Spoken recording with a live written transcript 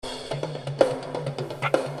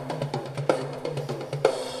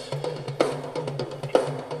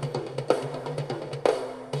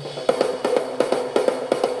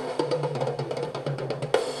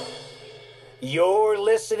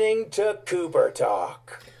listening to Cooper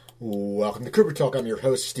Talk. Welcome to Cooper Talk. I'm your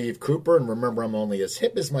host, Steve Cooper, and remember, I'm only as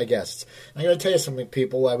hip as my guests. I'm going to tell you something,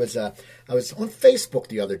 people. I was on Facebook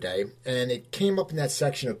the other day, and it came up in that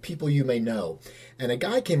section of people you may know, and a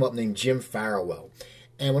guy came up named Jim Farwell.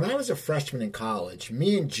 And when I was a freshman in college,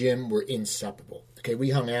 me and Jim were inseparable. Okay,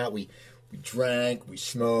 we hung out, we drank, we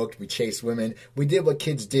smoked, we chased women. We did what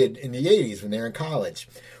kids did in the 80s when they were in college.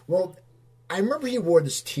 Well, I remember he wore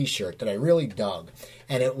this T-shirt that I really dug,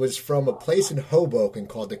 and it was from a place in Hoboken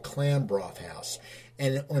called the Clam Broth House.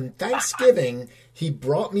 And on Thanksgiving, he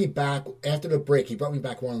brought me back, after the break, he brought me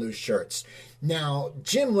back one of those shirts. Now,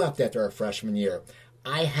 Jim left after our freshman year.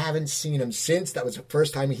 I haven't seen him since. That was the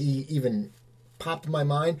first time he even popped in my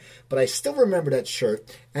mind, but I still remember that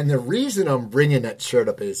shirt. And the reason I'm bringing that shirt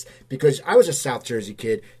up is because I was a South Jersey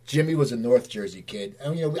kid. Jimmy was a North Jersey kid.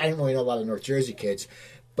 And, I didn't really know a lot of North Jersey kids.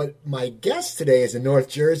 But my guest today is a North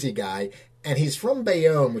Jersey guy, and he's from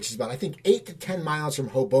Bayonne, which is about, I think, 8 to 10 miles from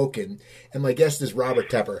Hoboken. And my guest is Robert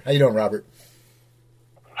Tepper. How you doing, Robert?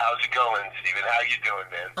 How's it going, Stephen? How you doing,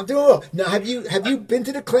 man? I'm doing well. Now, have you been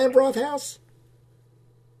to the Clam Broth House?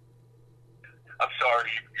 I'm sorry,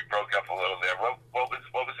 you broke up a little there. What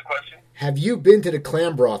was the question? Have you been to the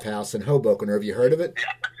Clam Broth House in Hoboken, or have you heard of it?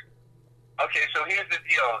 Yeah. Okay, so here's the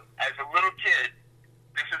deal. As a little kid,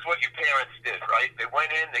 this is what your parents did, right? They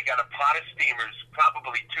went in, they got a pot of steamers,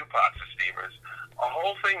 probably 2 pots of steamers, a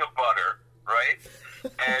whole thing of butter, right?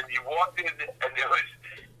 And you walked in, and there was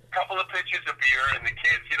a couple of pitchers of beer, and the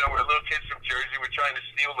kids, we're little kids from Jersey, we're trying to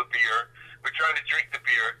steal the beer, we're trying to drink the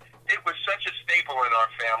beer. It was such a staple in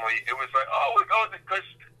our family. It was like, because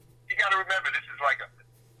you got to remember, this is like,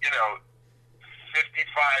 55,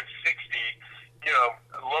 60,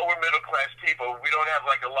 lower middle class people. We don't have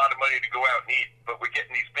like a lot of money to go out and eat, but we're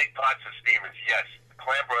getting these big pots of steamers. Yes, the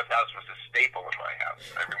Clam Broth House was a staple in my house.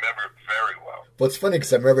 I remember it very well. Well, it's funny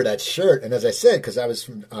because I remember that shirt, and as I said, because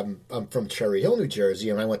I'm from Cherry Hill, New Jersey,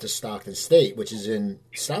 and I went to Stockton State, which is in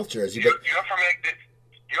South Jersey. You're from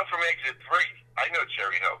Exit 3. I know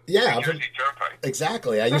Cherry Hill. Yeah, New Jersey Turnpike.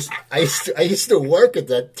 Exactly. I used to work at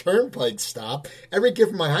that Turnpike stop. Every kid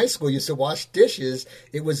from my high school used to wash dishes.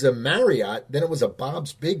 It was a Marriott, then it was a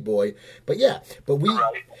Bob's Big Boy. But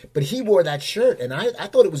but he wore that shirt, and I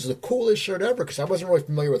thought it was the coolest shirt ever because I wasn't really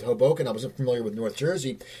familiar with Hoboken. I wasn't familiar with North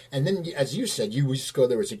Jersey. And then, as you said, you used to go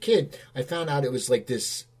there as a kid. I found out it was like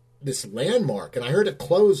this landmark, and I heard it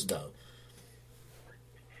closed though.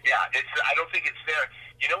 Yeah, I don't think it's there.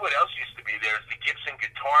 You know what else used to be there is the Gibson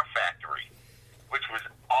Guitar Factory, which was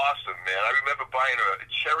awesome, man. I remember buying a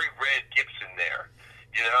cherry red Gibson there.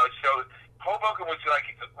 So Hoboken was like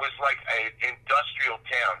an industrial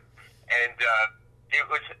town, and it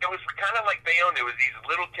was kind of like Bayonne. There was these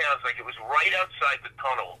little towns, like it was right outside the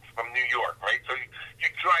tunnel from New York, right? So you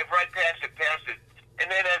drive right past it, and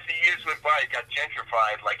then as the years went by, it got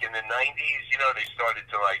gentrified. Like in the 90s, they started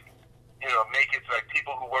to make it like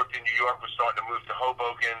people who worked in New York were starting to move to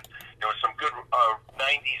Hoboken. There were some good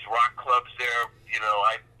 90s rock clubs there.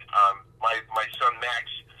 My son Max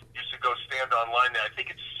used to go stand online there. I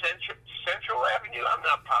think it's Central Avenue. I'm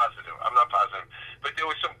not positive. But there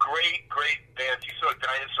were some great bands. You saw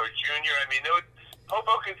Dinosaur Jr. I mean,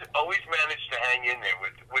 Hoboken's always managed to hang in there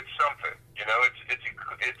with something.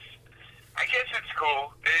 It's I guess it's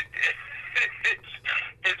cool.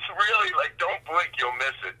 It's really like, don't blink, you'll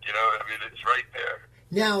miss it. I mean, it's right there.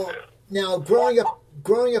 Now,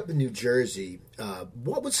 growing up in New Jersey,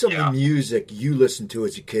 what was some of the music you listened to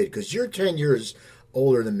as a kid? Because you're 10 years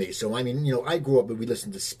older than me, so I mean, I grew up and we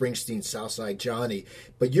listened to Springsteen, Southside Johnny,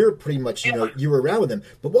 but you're pretty much, you were around with them.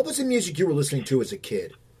 But what was the music you were listening to as a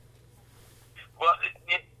kid? Well,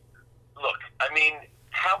 look, I mean,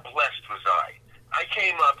 how blessed was I? I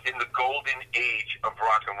came up in the golden age of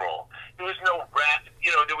rock and roll. There was no rap,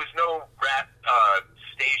 there was no rap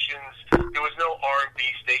stations. There was no R&B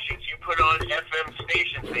stations. You put on FM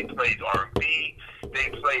stations, they played R&B.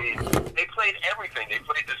 They played everything. They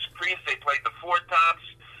played the Supremes. They played the Four Tops.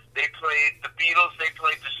 They played the Beatles. They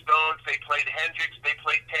played the Stones. They played Hendrix. They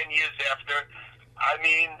played 10 years after. I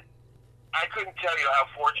mean, I couldn't tell you how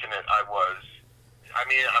fortunate I was. I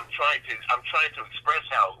mean, I'm trying to express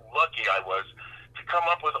how lucky I was to come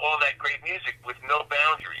up with all that great music with no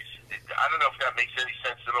boundaries. I don't know if that makes any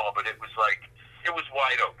sense at all, but it was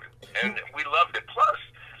wide open, and we loved it. Plus,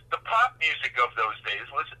 the pop music of those days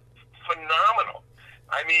was phenomenal.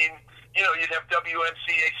 I mean, you'd have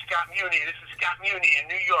WMCA, Scott Muni. This is Scott Muni in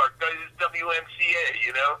New York. This is WMCA,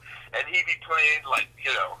 and he'd be playing like,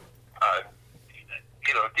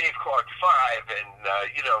 Dave Clark 5 and,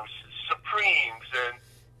 Supremes, and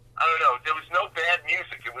I don't know, there was no bad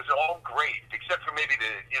music. It was all great, except for maybe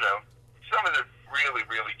some of the really,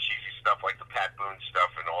 really cheesy stuff like the Pat Boone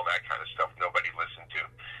stuff and all that kind of stuff nobody listened to.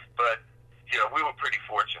 But, you know, we were pretty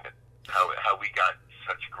fortunate how we got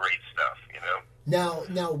such great stuff, you know.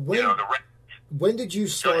 Now, when... You know, when did you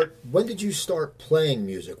start? When did you start playing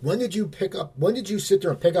music? When did you sit there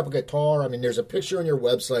and pick up a guitar? I mean, there's a picture on your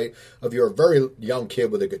website of your very young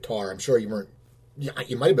kid with a guitar. I'm sure you weren't.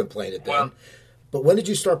 You might have been playing it then. But when did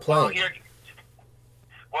you start playing?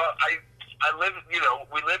 Well, I live. You know,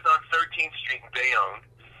 we lived on 13th Street in Bayonne,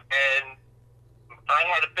 and I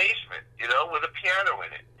had a basement. You know, with a piano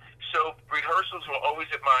in it. So rehearsals were always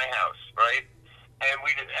at my house, right? And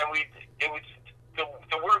it was.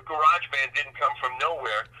 The word garage band didn't come from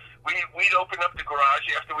nowhere. We'd open up the garage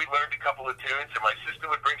after we learned a couple of tunes, and my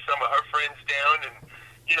sister would bring some of her friends down, and,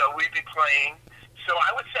 you know, we'd be playing. So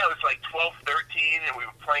I would say I was like 12, 13, and we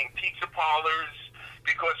were playing pizza parlors,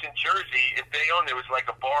 because in Jersey, in Bayonne, there was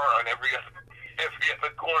like a bar on every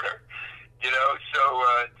other corner, you know. So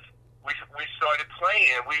we started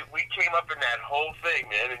playing, and we came up in that whole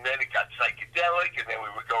thing, man, and then it got psychedelic, and then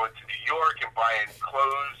we were going to New York and buying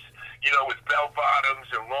clothes, you know, with bell bottoms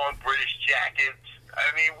and long British jackets. I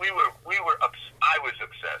mean, I was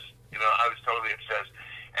obsessed. You know, I was totally obsessed.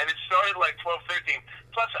 And it started like 12, 13.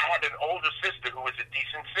 Plus, I had an older sister who was a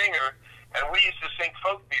decent singer, and we used to sing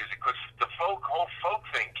folk music because the whole folk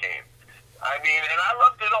thing came. I mean, and I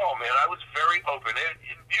loved it all, man. I was very open.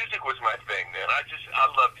 Music was my thing, man. I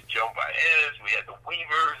loved Joan Baez. We had the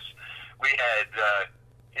Weavers. We had,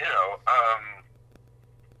 you know,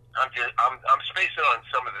 I'm spacing on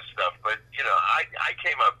some of this stuff, but, you know, I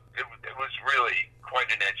came up, it was really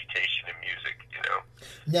quite an education in music, you know.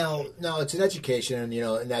 Now it's an education, and, you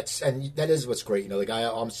know, and that is what's great, you know. The guy,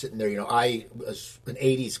 I'm sitting there, you know, I was an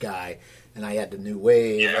 80s guy, and I had the new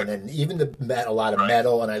wave, and then even a lot of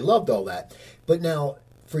metal, and I loved all that. But now,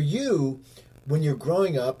 for you, when you're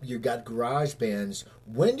growing up, you got garage bands,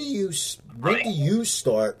 when do you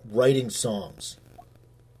start writing songs?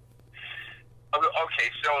 Okay,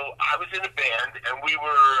 so I was in a band, and we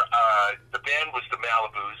were, the band was the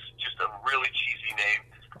Malibus, just a really cheesy name,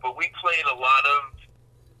 but we played a lot of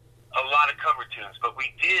cover tunes, but we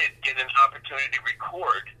did get an opportunity to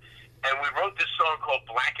record, and we wrote this song called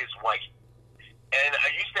Black is White, and I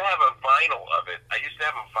used to have a vinyl of it. I used to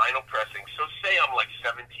have a vinyl pressing, so say I'm like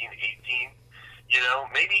 17, 18, you know,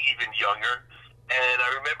 maybe even younger, and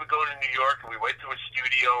I remember going to New York, and we went to a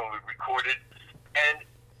studio, and we recorded, and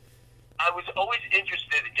I was always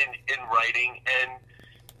interested in writing, and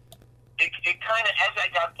it kind of, as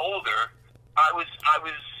I got older, I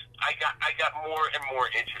got more and more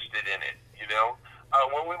interested in it. You know,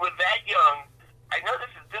 when we were that young, I know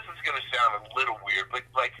this is going to sound a little weird, but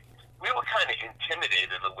like we were kind of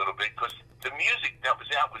intimidated a little bit because the music that was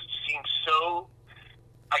out seemed so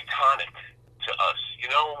iconic to us. You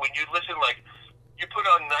know, when you listen, like you put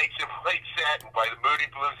on Nights in White Satin by the Moody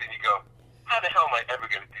Blues, and you go, how the hell am I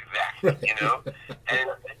ever going to do that? You know, and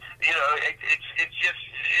you know, it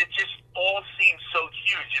just all seems so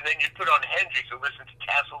huge. And then you put on Hendrix and listen to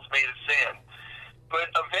Castles Made of Sand.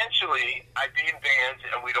 But eventually, I'd be in bands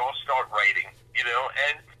and we'd all start writing. You know,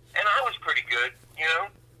 and I was pretty good. You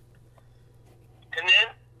know, and then,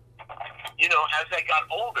 you know, as I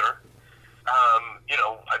got older, you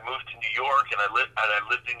know, I moved to New York and I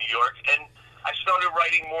lived in New York, and I started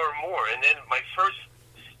writing more and more. And then my first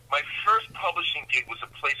publishing gig was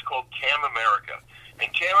a place called Cam America.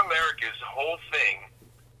 And Cam America's whole thing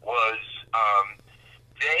was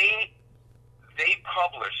they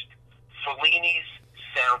published Fellini's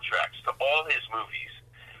soundtracks to all his movies.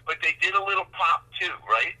 But they did a little pop too,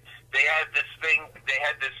 right? They had this thing,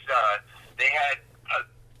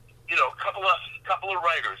 you know, a couple of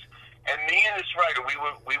writers. And me and this writer,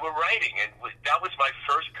 we were writing, and that was my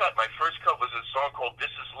first cut. My first cut was a song called This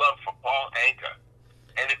Is Love for Paul Anka.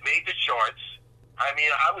 And it made the charts. I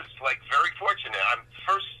mean, I was like very fortunate.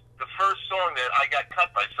 The first song that I got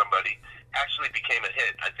cut by somebody actually became a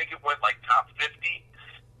hit. I think it went like top 50.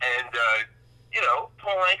 And you know,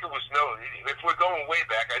 Paul Anka was if we're going way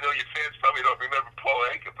back, I know your fans probably don't remember Paul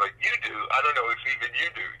Anka, but you do. I don't know if even you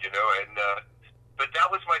do, you know. And but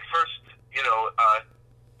that was my first, you know,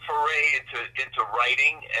 foray into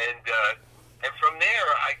writing, and from there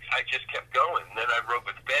I just kept going. And then I wrote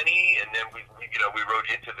with Benny, and then we wrote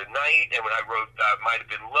Into the Night, and when I wrote Might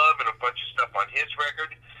Have Been Love and a bunch of stuff on his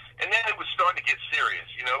record. And then it was starting to get serious.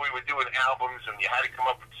 You know, we were doing albums, and you had to come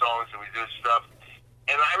up with songs, and we did stuff.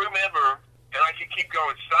 And I remember, and I could keep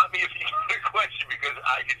going. Stop me if you got a question, because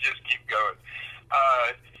I could just keep going.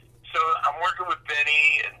 So I'm working with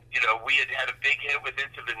Benny, and, you know, we had a big hit with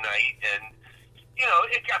Into the Night, and, you know,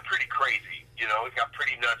 it got pretty crazy. You know, it got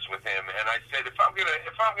pretty nuts with him. And I said, if I'm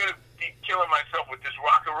gonna be killing myself with this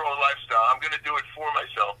rock and roll lifestyle. I'm going to do it for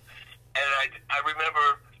myself. And I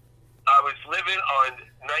remember I was living on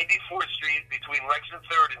 94th Street between Lex and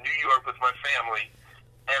 3rd in New York with my family,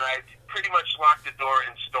 and I pretty much locked the door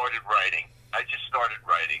and started writing. I just started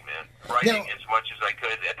writing, man. Writing as much as I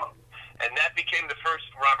could. And that became the first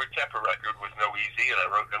Robert Tepper record with No Easy, and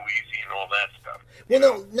I wrote No Easy and all that stuff.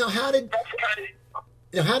 Well, now how did... That's kind of...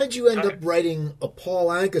 Now, how did you end up writing a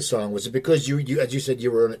Paul Anka song? Was it because you as you said,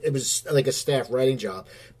 you were? It was like a staff writing job.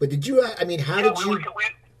 But did you? I mean, how did you?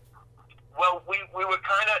 We were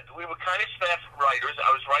kind of staff writers.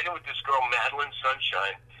 I was writing with this girl, Madeline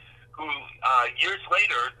Sunshine, who years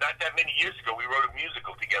later, not that many years ago, we wrote a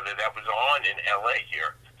musical together that was on in L.A.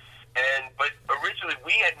 here. But originally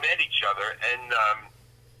we had met each other, and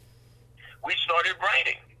we started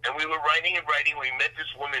writing. And we were writing and writing. We met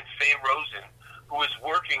this woman, Faye Rosen, who was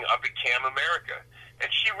working up at Cam America. And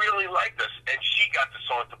she really liked us, and she got the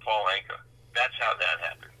song to Paul Anka. That's how that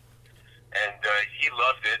happened. And he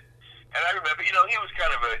loved it. And I remember, he was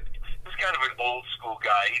kind of an old school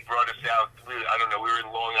guy. He brought us out. I don't know. We were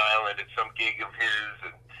in Long Island at some gig of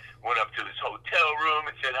his, and went up to his hotel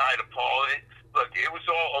room and said hi to Paul. Look, it was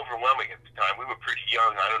all overwhelming at the time. We were pretty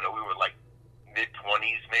young. I don't know. We were like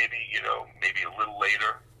mid-20s, maybe. Maybe a little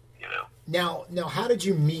later. Now, how did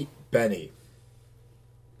you meet Benny?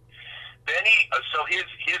 Benny. So here's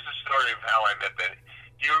the story of how I met Benny.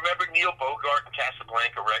 Do you remember Neil Bogart and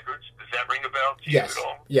Casablanca Records? Does that ring a bell to you Yes. at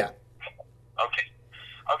all? Yeah.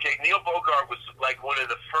 Okay. Neil Bogart was like one of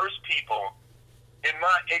the first people, at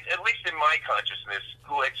least in my consciousness,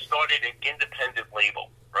 who had started an independent label,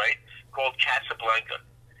 right, called Casablanca.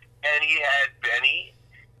 And he had Benny,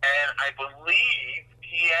 and I believe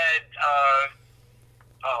he had,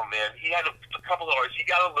 he had a couple of artists. You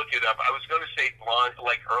got to look it up. I was going to say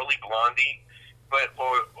like early Blondie, but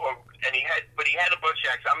he had a bunch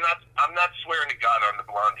of acts. I'm not swearing to God on the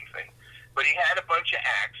Blondie thing, but he had a bunch of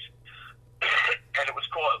acts. and it was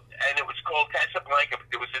called Casablanca.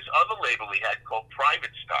 There was this other label he had called Private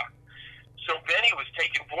Stock. So Benny was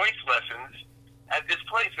taking voice lessons at this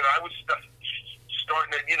place, and I was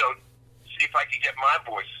starting to, see if I could get my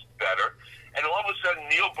voice better. And all of a sudden,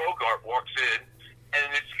 Neil Bogart walks in, and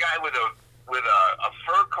this guy with a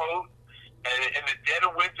fur coat and in the dead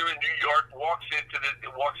of winter in New York walks in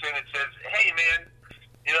and says, "Hey, man."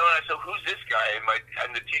 And I said, "Who's this guy?" And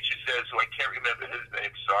the teacher says, who I can't remember his name,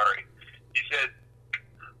 sorry. He said,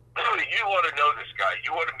 "You ought to know this guy.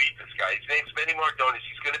 You ought to meet this guy. His name's Benny Mardones.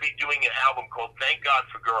 He's going to be doing an album called Thank God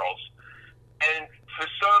for Girls." And for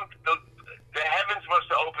the heavens must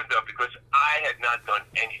have opened up because I had not done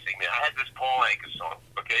anything. Man, I had this Paul Anka song,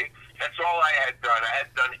 okay? That's all I had done. I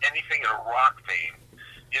hadn't done anything in a rock vein,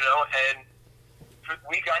 and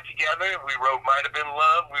we got together. We wrote Might Have Been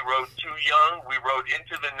Love. We wrote Too Young. We wrote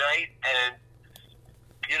Into the Night. And,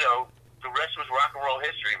 the rest was rock and roll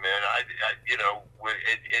history, man.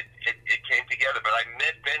 It came together. But I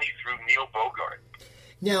met Benny through Neil Bogart.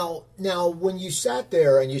 Now, when you sat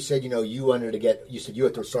there and you said, you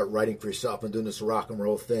had to start writing for yourself and doing this rock and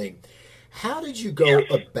roll thing, how did you go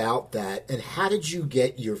about that, and how did you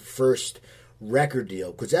get your first record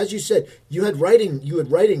deal? Because as you said, you had writing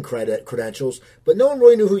credentials, but no one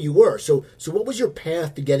really knew who you were. So what was your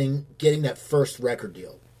path to getting that first record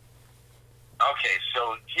deal? Okay,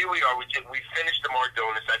 so here we are. We finished the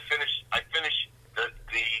Mardones. I finished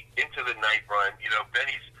the Into the Night run.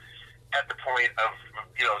 Benny's at the point of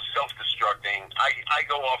self-destructing. I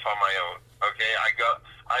go off on my own. Okay,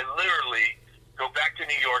 I literally go back to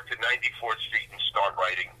New York to 94th Street and start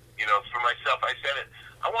writing. For myself, I said it.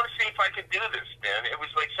 I want to see if I could do this, man. It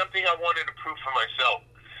was like something I wanted to prove for myself.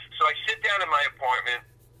 So I sit down in my apartment.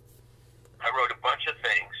 I wrote a bunch of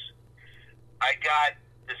things. I got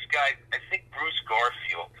this guy, I think Bruce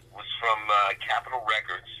Garfield, was from Capitol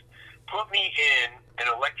Records, put me in an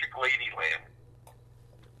Electric Ladyland,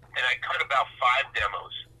 and I cut about 5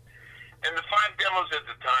 demos. And the 5 demos at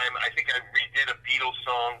the time, I think I redid a Beatles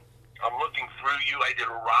song, I'm Looking Through You. I did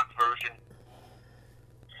a rock version.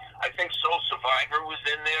 I think Soul Survivor was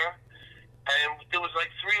in there, and there was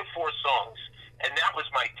like 3 or 4 songs, and that was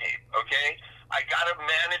my tape, okay? I got a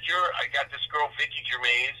manager. I got this girl, Vicky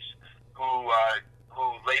Gervais, who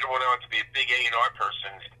later went on to be a big A&R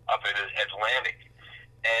person up in Atlantic,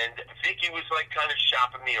 and Vicky was like kind of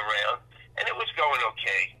shopping me around, and it was going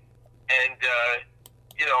okay. And,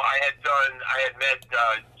 I had met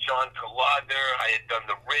John Kalodner. I had done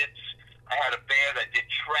the Ritz. I had a band that did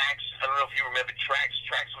Trax. I don't know if you remember Trax.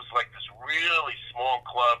 Trax was like this really small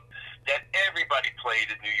club that everybody played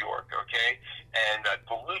in New York, okay? And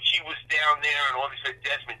Bellucci was down there, and all these,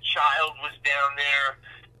 Desmond Child was down there.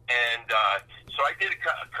 And so I did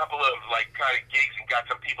a couple of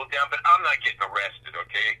down, but I'm not getting arrested,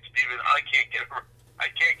 okay, Steven? I can't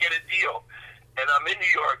get a deal, and I'm in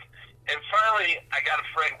New York, and finally I got a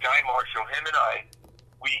friend, Guy Marshall. Him and I,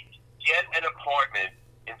 we get an apartment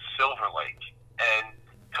in Silver Lake, and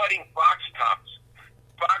cutting box tops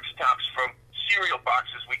from cereal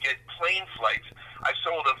boxes. We get plane flights. I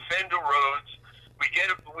sold a Fender Rhodes. We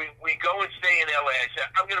go and stay in L.A. I said,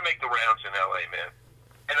 I'm going to make the rounds in L.A., man.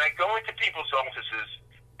 And I go into people's offices,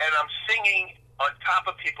 and I'm singing on top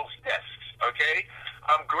of people's desks, okay?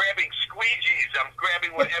 I'm grabbing squeegees. I'm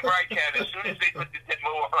grabbing whatever I can. As soon as they put the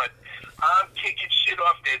demo on, I'm kicking shit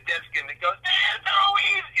off their desk, and it goes, so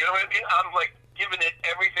easy. You know what I mean? I'm, like, giving it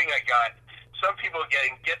everything I got. Some people are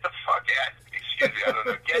getting, get the fuck out. Excuse me, I don't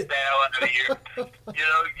know. Get the hell out of here. You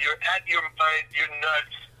know, you're at your mind. You're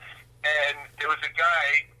nuts. And there was a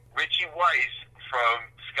guy, Richie Weiss from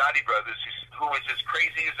Scotty Brothers, who was as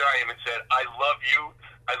crazy as I am, and said, I love you.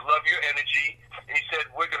 I love your energy. And he said,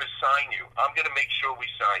 we're going to sign you. I'm going to make sure we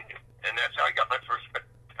sign you. And that's how I got my first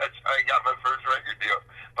record deal,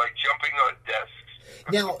 by jumping on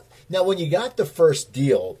desks. Now, when you got the first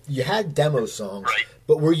deal, you had demo songs, right.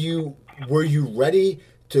 But were you ready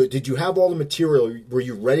to? Did you have all the material? Were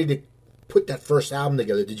you ready to put that first album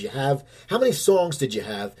together? Did you have, how many songs did you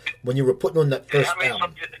have when you were putting on that first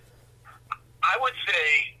album? I would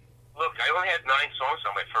say, look, I only had 9 songs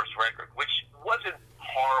on my first record, which wasn't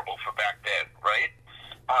horrible for back then, right?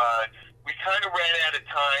 We kind of ran out of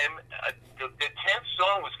time. The 10th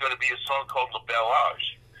song was going to be a song called La Belle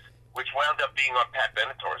Age, which wound up being on Pat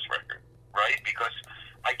Benatar's record, right? Because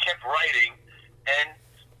I kept writing, and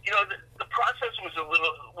you know, the process was a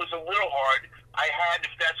little hard. I had, if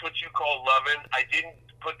that's what you call lovin', I didn't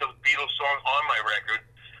put the Beatles song on my record.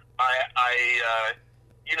 I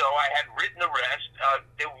had written the rest.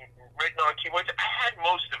 They were written on keyboards. I had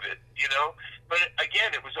most of it, you know. But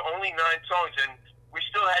again, it was only 9 songs, and we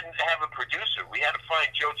still hadn't have a producer. We had to find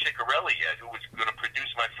Joe Ciccarelli yet, who was going to produce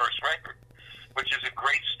my first record, which is a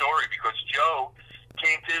great story because Joe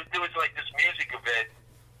came to. There was like this music event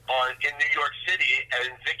in New York City,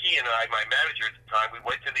 and Vicky and I, my manager at the time, we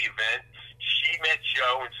went to the event. She met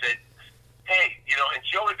Joe and said, hey, you know, and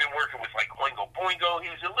Joe had been working with like Oingo Boingo. He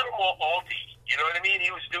was a little more alty, you know what I mean? He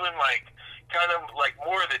was doing like kind of like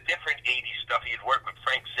more of the different 80s stuff. He had worked with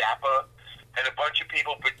Frank Zappa and a bunch of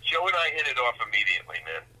people, but Joe and I hit it off immediately,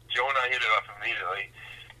 man.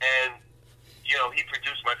 And, you know, he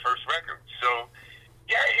produced my first record. So,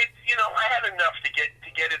 yeah, I had enough to get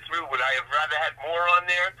it through. Would I have rather had more on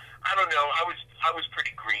there? I don't know. I was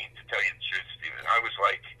pretty green, to tell you the truth, Steven. I was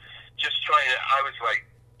just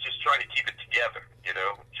trying to keep it together, you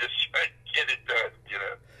know, just trying to get it done, you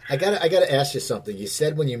know. I gotta ask you something. You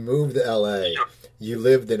said when you moved to L.A., Sure. You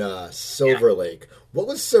lived in Silver Lake. What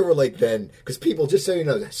was Silver Lake then? Because people, just so you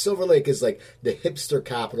know, Silver Lake is like the hipster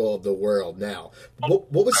capital of the world now.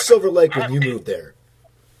 What was Silver Lake when you moved there?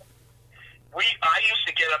 I used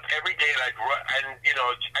to get up every day and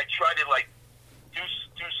I try to like do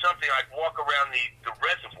something. I'd walk around the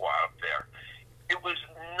reservoir up there. It was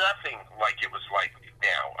nothing like it was like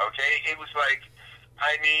now. Okay, it was like,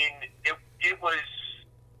 I mean, it was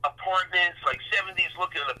apartments, like 70s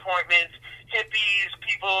looking apartments, hippies,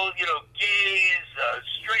 people, you know, gays,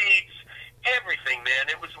 straights, everything,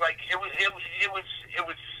 man. It was like it was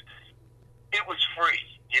free,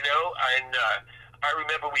 you know. And I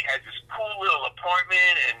remember we had this cool little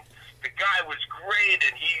apartment, and the guy was great,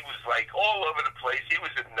 and he was like all over the place. He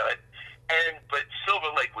was a nut. But Silver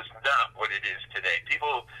Lake was not what it is today.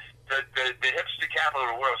 People, the hipster capital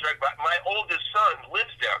of the world is right. But my oldest son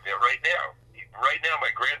lives down there right now. Right now, my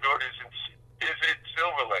granddaughter is in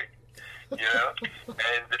Silver Lake, you know,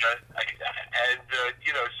 and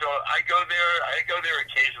you know, so I go there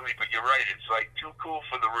occasionally. But you're right; it's like too cool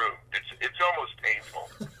for the room. It's almost painful.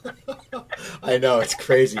 I know, it's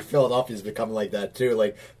crazy. Philadelphia's become like that too.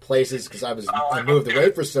 Like places, because I moved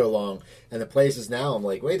away for so long, and the places now I'm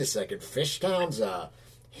like, wait a second, Fishtown's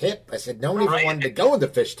hip. I said no one even wanted to go into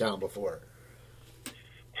Fishtown before.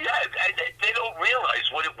 Yeah, they don't realize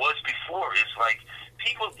what it was before. It's like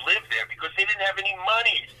people lived there because they didn't have any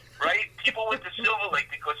money, right? People went to Silver Lake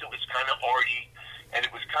because it was kind of arty, and it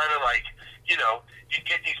was kind of like, you know, you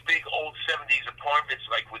get these big old 70s apartments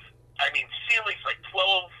like with, I mean, ceilings like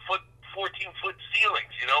 12-foot, 14-foot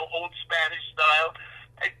ceilings, you know, old Spanish style.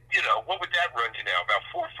 And, you know, what would that run you now? About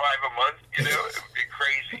 $4 or $5 a month? You know, it would be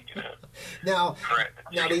crazy, you know. Now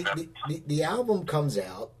the album comes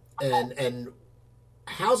out, and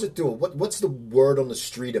how's it doing? What's the word on the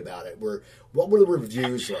street about it? What were the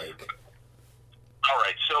reviews like? All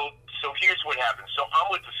right, so here's what happened. So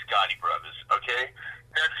I'm with the Scotty Brothers, okay?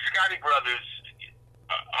 Now, the Scotty Brothers,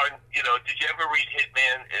 did you ever read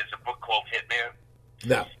Hitman? It's a book called Hitman.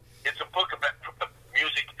 No. It's a book about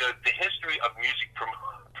music, the history of music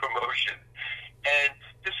promotion. And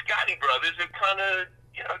the Scotti Brothers are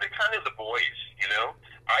they're kind of the boys,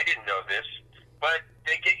 I didn't know this, but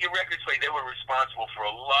they get your records played. They were responsible for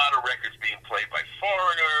a lot of records being played by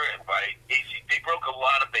Foreigner and by AC. They broke a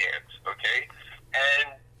lot of bands, okay?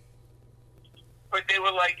 But they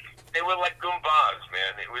were like Goombas,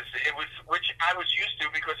 man. It was which I was used to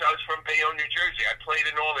because I was from Bayonne, New Jersey. I played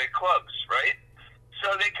in all their clubs, right? So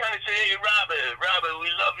they kind of say, hey, Robert, we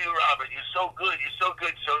love you, Robert. You're so good.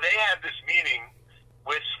 So they had this meeting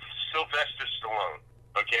with Sylvester Stallone,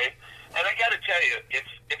 okay? And I got to tell you,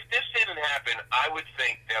 if this didn't happen, I would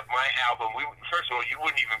think that my album, first of all, you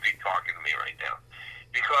wouldn't even be talking to me right now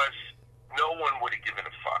because no one would have given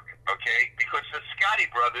a fuck, okay? Because the Scotti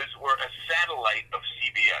Brothers were a satellite of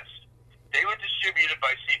CBS. They were distributed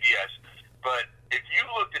by CBS, but if you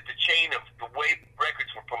looked at the chain of the way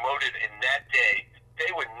records were promoted in that day,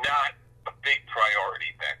 they were not a big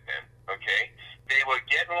priority back then, okay? They would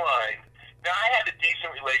get in line. Now, I had a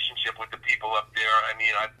decent relationship with the people up there. I mean,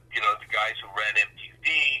 the guys who ran MTV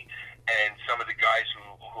and some of the guys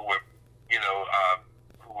who were,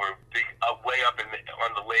 who were big, way up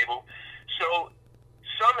on the label. So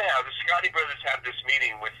somehow the Scotti Brothers have this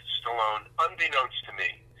meeting with Stallone, unbeknownst to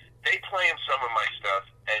me. They play him some of my stuff,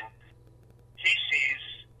 and he sees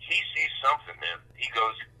something, man. He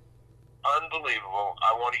goes, unbelievable.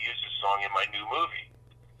 I want to use this song in my new movie.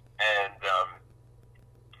 And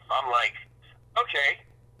I'm like, okay,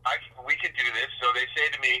 we could do this. So they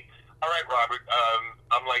say to me, all right, Robert,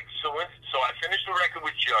 I'm like, so I finished the record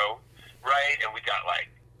with Joe, right? And we got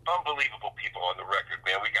like unbelievable people on the record,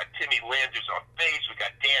 man. We got Timmy Landers on bass. We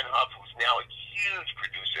got Dan Huff, who's now a huge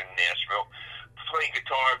producer in Nashville, playing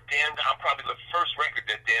guitar. Dan, I'm probably the first record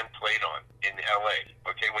that Dan played on in L.A.,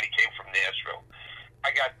 okay, when he came from Nashville. I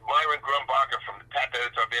got Myron Grumbacher from the Pat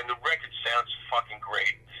Benatar Band. The record sounds fucking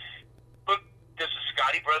great. But does the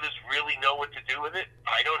Scotti Brothers really know what to do with it?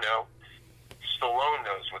 I don't know. Stallone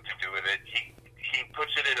knows what to do with it. He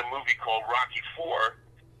puts it in a movie called Rocky IV,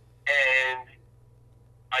 and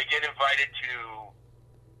I get invited to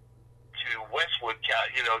Westwood,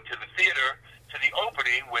 to the theater, to the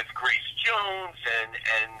opening with Grace Jones and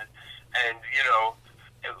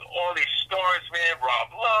all these stars, man,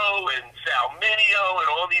 Rob Lowe and Sal Mineo and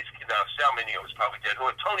all these. Now, Sal Mineo is probably dead.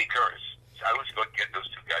 Tony Curtis. I always go get those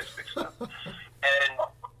two guys mixed up. And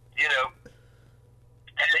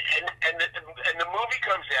the movie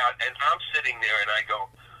comes out, and I'm sitting there, and I go,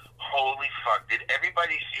 holy fuck, did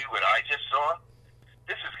everybody see what I just saw?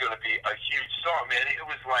 This is going to be a huge song, man. It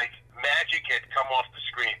was like magic had come off the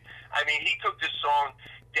screen. I mean, he took this song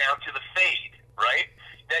down to the fade, right?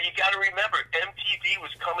 Now, you got to remember, MTV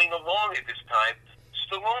was coming along at this time.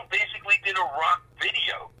 Stallone basically did a rock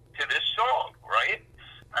video to this song, right?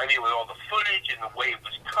 I mean, with all the footage and the way it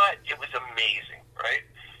was cut, it was amazing, right?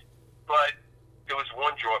 But there was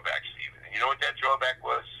one drawback, Steven. You know what that drawback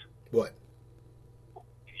was? What?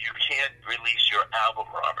 You can't release your album,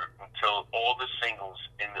 Robert, until all the singles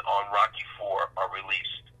on Rocky IV are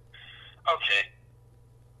released. Okay.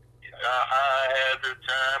 I had the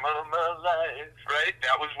time of my life, right?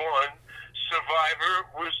 That was one. Survivor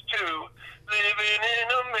was two. Living in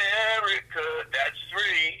America, that's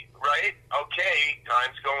three, right? Okay,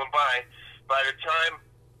 time's going by. By the time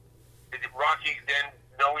Rocky, then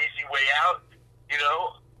No Easy Way Out,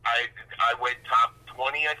 I went top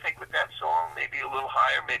 20, I think, with that song. Maybe a little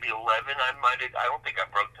higher, maybe 11. I don't think I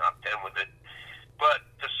broke top 10 with it. But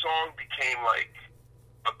the song became like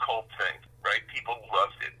a cult thing, right? People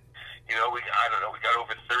loved it. We got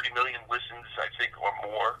over 30 million listens, I think, or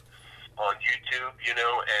more on YouTube,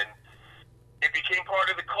 and it became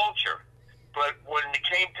part of the culture. But when it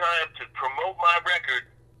came time to promote my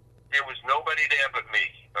record, there was nobody there but me,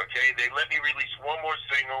 okay? They let me release one more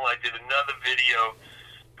single. I did another video,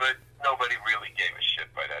 but nobody really gave a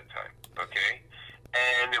shit by that time, okay?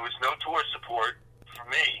 And there was no tour support for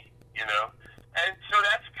me, And so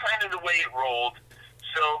that's kind of the way it rolled.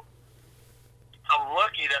 So I'm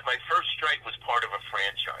lucky that my first strike was part of a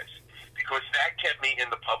franchise because that kept me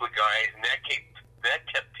in the public eye and that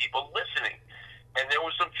kept people listening. And there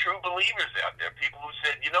were some true believers out there, people who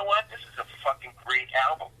said, you know what, this is a fucking great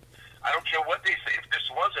album. I don't care what they say. If this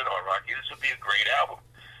wasn't on Rocky, this would be a great album.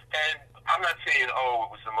 And I'm not saying, it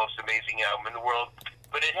was the most amazing album in the world,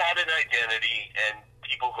 but it had an identity and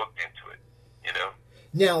people hooked into it,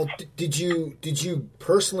 Now, did you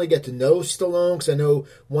personally get to know Stallone? Because I know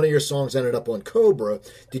one of your songs ended up on Cobra.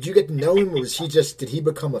 Did you get to know him, or did he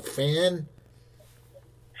become a fan?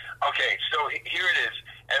 Okay, so here it is.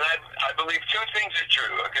 And I've believe two things are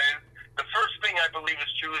true, okay? The first thing I believe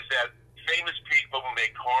is true is that famous people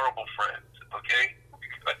make horrible friends, okay?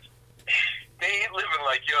 Because they ain't living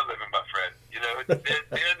like you're living, my friend. You know,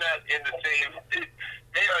 they're not in the same.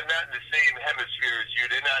 They are not in the same hemisphere as you.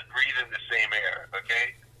 They're not breathing the same air,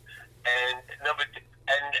 okay? And number two,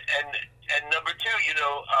 you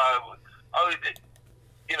know,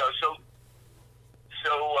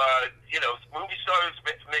 movie stars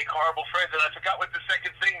make horrible friends, and I forgot what the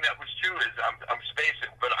second thing that was true is. I'm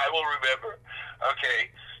spacing, but I will remember.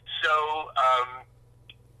 Okay, so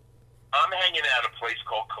I'm hanging out at a place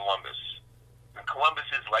called Columbus. And Columbus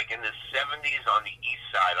is like in the 70s on the east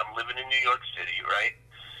side. I'm living in New York City, right?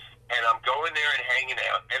 And I'm going there and hanging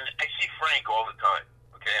out, and I see Frank all the time.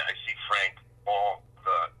 Okay, I see Frank all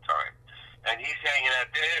the time, and he's hanging out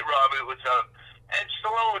there. Hey, Robert, what's up? And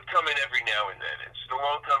Stallone would come in every now and then. And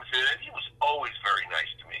Stallone comes in, and he was always very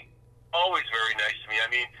nice to me. Always very nice to me.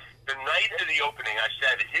 I mean, the night of the opening, I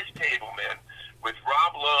sat at his table, man, with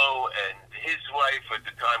Rob Lowe and his wife at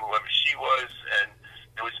the time, whoever she was, and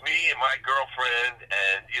it was me and my girlfriend,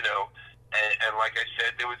 and, you know, and like I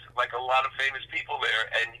said, there was, like, a lot of famous people there,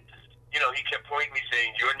 and, you know, he kept pointing me,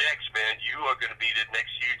 saying, you're next, man. You are going to be the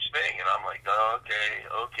next huge thing. And I'm like, oh,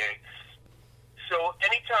 okay. So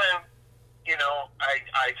anytime, you know,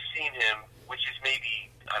 I've seen him, which is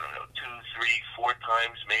maybe, I don't know, 2, 3, 4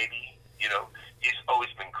 times maybe, you know, he's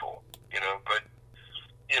always been cool, you know, but,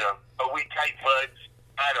 you know, are we tight buds?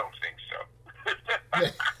 I don't think so.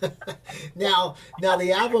 Now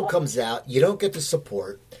the album comes out, you don't get the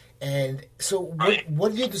support, and so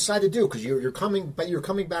what did you decide to do? Because you're coming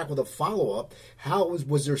back with a follow-up. How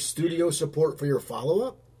was there studio support for your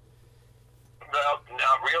follow-up? Well,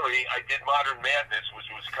 not really. I did Modern Madness, which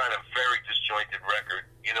was kind of very disjointed record.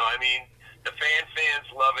 You know, I mean, the fans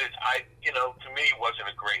love it. To me, it wasn't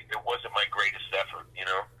my greatest effort. You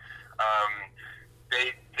know,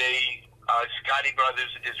 Scotty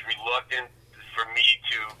Brothers is reluctant for me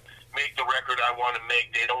to make the record I want to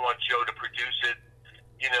make. They don't want Joe to produce it.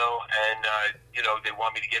 You know, and they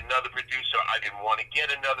want me to get another producer. I didn't want to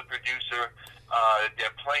get another producer.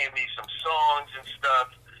 They're playing me some songs and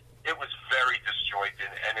stuff. It was very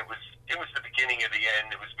disjointed, and it was the beginning of the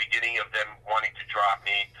end. It was the beginning of them wanting to drop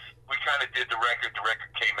me. We kind of did the record. The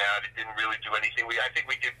record came out. It didn't really do anything. I think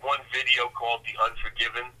we did one video called "The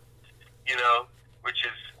Unforgiven," you know, which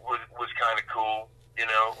was kind of cool, you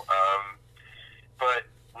know. But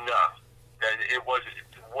no, it wasn't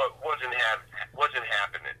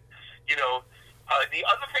happening. You know, the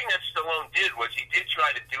other thing that Stallone did was he did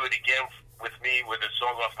try to do it again with me with a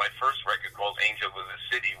song off my first record called Angel of the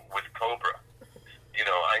City with Cobra. You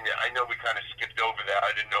know, I know we kind of skipped over that. I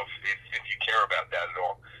didn't know if you care about that at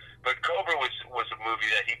all. But Cobra was a movie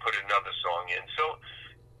that he put another song in. So,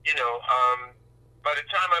 you know, by the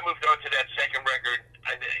time I moved on to that second record,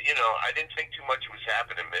 I didn't think too much was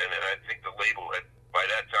happening, man. And I think the label, by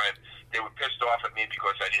that time, they were pissed off at me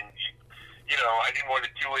because I didn't want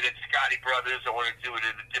to do it at Scotty Brothers. I wanted to do it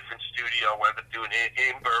at a different studio. I wound up doing it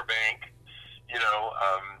in Burbank. You know,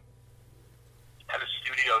 had a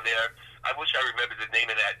studio there. I wish I remembered the name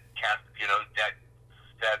of that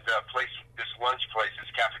that place, this lunch place,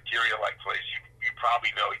 this cafeteria-like place. You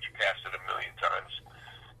probably know it. You passed it a million times.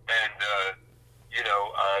 And,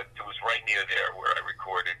 it was right near there where I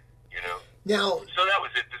recorded, you know. Now, so that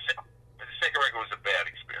was it. The second record was a bad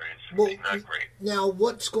experience for me, not great. Now,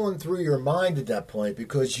 what's going through your mind at that point?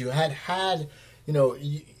 Because you had, you know,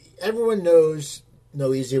 everyone knows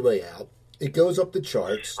No Easy Way Out. It goes up the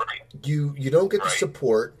charts. Right. You don't get the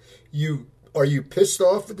support. Are you pissed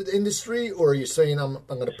off at the industry, or are you saying I'm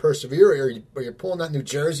going to persevere? Or are you pulling that New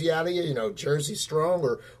Jersey out of you? You know, Jersey strong,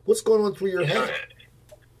 or what's going on through your head?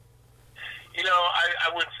 You know, I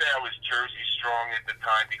wouldn't say I was Jersey strong at the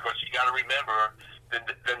time, because you got to remember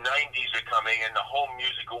the 90s are coming, and the whole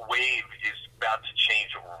musical wave is about to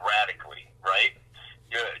change radically. Right?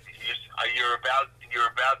 You're about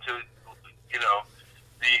to, you know.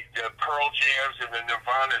 The Pearl Jams and the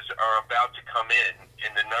Nirvanas are about to come in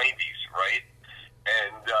the 90s, right?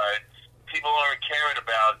 And people aren't caring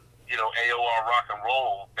about, you know, AOR rock and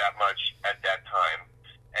roll that much at that time.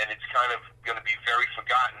 And it's kind of going to be very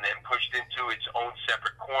forgotten and pushed into its own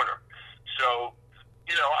separate corner. So,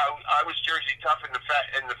 you know, I was Jersey tough in the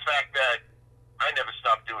fact that I never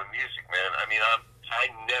stopped doing music, man. I mean, I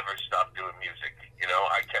never stopped doing music. You know,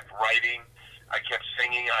 I kept writing. I kept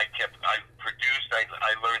singing. I produced. I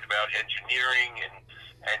learned about engineering and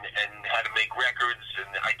how to make records, and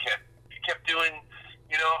I kept doing.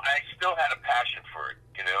 You know, I still had a passion for it.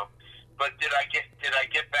 You know, but did I get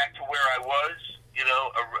back to where I was? You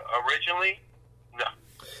know, originally, no.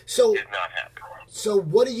 So it did not happen. So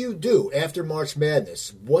what do you do after March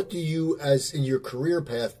Madness? What do you, as in your career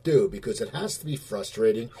path, do? Because it has to be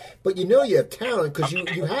frustrating, but you know you have talent because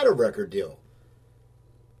you had a record deal.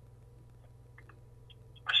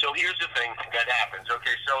 So here's the thing that happens.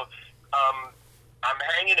 Okay, so I'm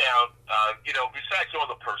hanging out. Besides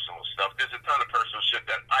all the personal stuff, there's a ton of personal shit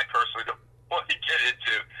that I personally don't want to get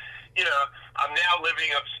into. I'm now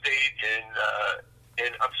living upstate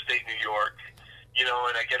in upstate New York.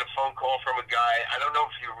 And I get a phone call from a guy. I don't know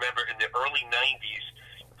if you remember, in the early '90s,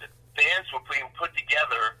 the bands were being put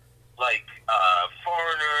together like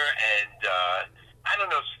Foreigner and I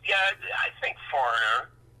don't know. Yeah, I think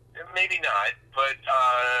Foreigner. Maybe not, but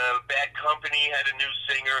Bad Company had a new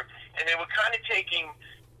singer, and they were kind of taking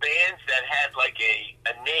bands that had like a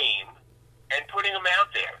name and putting them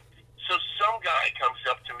out there. So some guy comes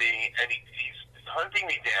up to me, and he's hunting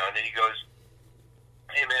me down, and he goes,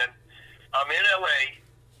 "Hey man, I'm in LA.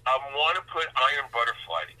 I want to put Iron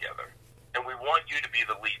Butterfly together, and we want you to be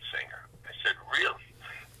the lead singer." I said, "Really?"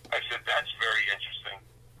 I said, "That's very interesting.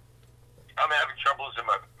 I'm having troubles in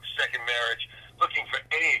my second marriage, looking for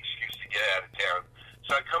any excuse to get out of town."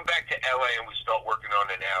 So I come back to LA and we start working on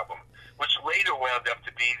an album, which later wound up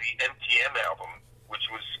to be the MTM album, which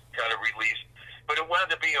was kind of released. But it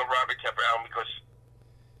wound up being a Robert Tepper album because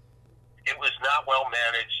it was not well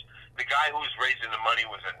managed. The guy who was raising the money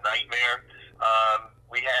was a nightmare.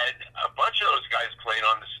 We had a bunch of those guys playing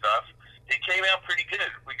on the stuff. It came out pretty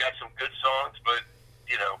good. We got some good songs, but,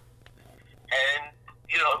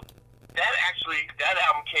 that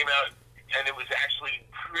album came out, and it was actually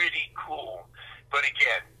pretty cool. But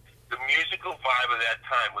again, the musical vibe of that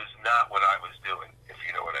time was not what I was doing, if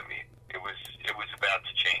you know what I mean. It was about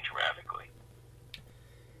to change radically.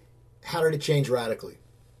 How did it change radically?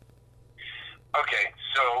 Okay,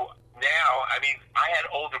 so now, I had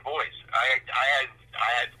older boys. I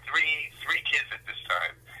had three kids at this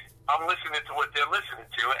time. I'm listening to what they're listening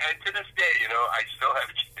to, and to this day, I still have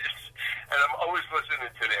kids, and I'm always listening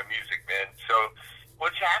to their music, man. So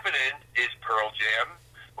what's happening is Pearl Jam.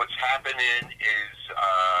 What's happening is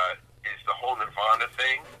the whole Nirvana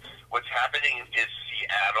thing. What's happening is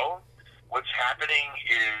Seattle. What's happening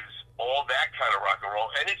is all that kind of rock and roll,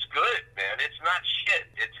 and it's good, man. It's not shit.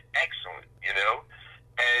 It's excellent,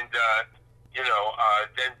 And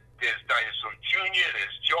then there's Dinosaur Jr.,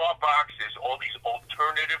 there's Jawbox, there's all these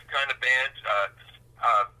alternative kind of bands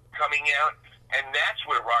coming out, and that's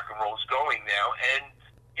where rock and roll is going now. And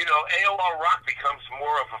AOR rock becomes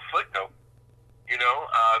more of a footnote.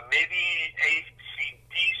 Maybe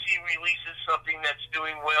AC/DC releases something that's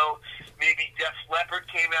doing well. Maybe Def Leppard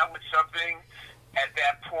came out with something at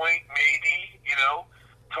that point. Maybe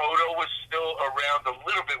Toto was still around a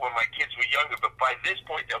little bit when my kids were younger, but by this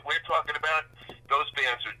point that we're talking about, those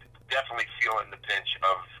bands are definitely feeling the pinch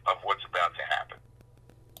of what's about to happen.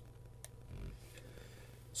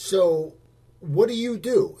 So, what do you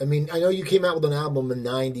do? I know you came out with an album in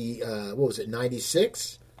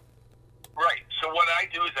 96? Right. So what I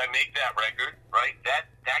do is I make that record, right? That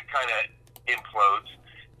kind of implodes.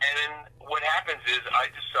 And then what happens is I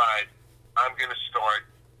decide I'm going to start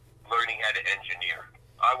learning how to engineer.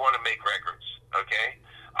 I want to make records, okay?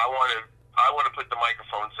 I want to put the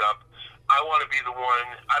microphones up. I want to be the one.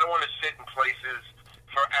 I don't want to sit in places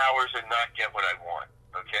for hours and not get what I want,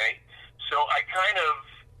 okay? So I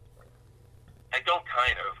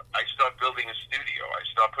start building a studio. I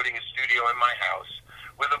start putting a studio in my house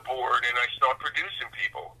with a board, and I start producing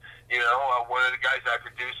people. One of the guys I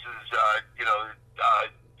produce is,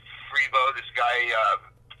 Freebo, this guy,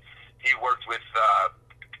 he worked with,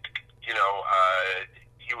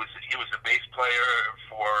 he was a bass player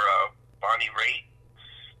for Bonnie Raitt,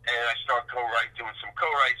 and I start doing some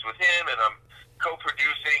co-writes with him, and I'm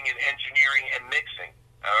co-producing and engineering and mixing,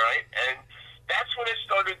 all right? And that's what I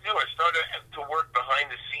started to do. I started to work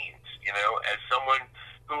behind the scenes, as someone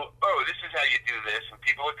who, this is how you do this, and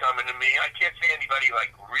people are coming to me. I can't say anybody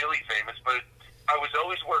like really famous, but I was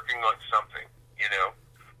always working on something,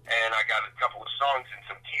 and I got a couple of songs in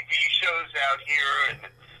some TV shows out here, and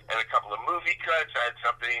a couple of movie cuts. I had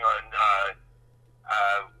something on,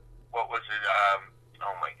 what was it?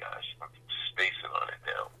 Oh my gosh, I'm spacing on it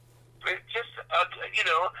now. But just,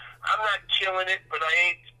 I'm not killing it, but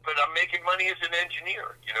I'm making money as an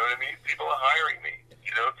engineer. You know what I mean? People are hiring me,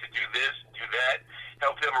 to do this, do that,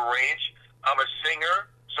 help them arrange. I'm a singer,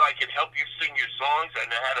 so I can help you sing your songs. I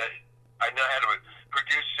know how to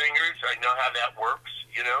produce singers. I know how that works,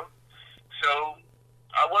 So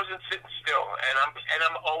I wasn't sitting still, and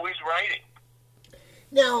I'm always writing.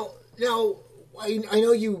 Now, I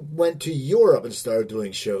know you went to Europe and started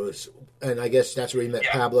doing shows, and I guess that's where you met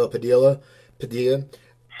Pablo Padilla.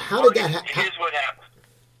 How did that happen? Here's what happened.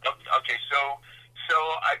 Okay, so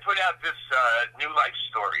I put out this New Life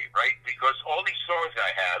Story, right? Because all these songs I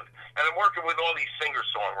have, and I'm working with all these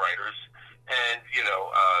singer-songwriters, and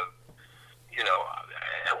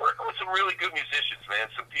I'm working with some really good musicians, man.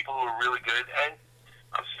 Some people who are really good, and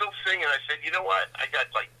I'm still singing. I said, you know what? I got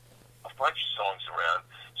like a bunch of songs around,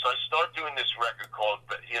 so I start doing this record called,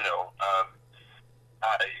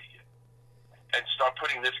 and start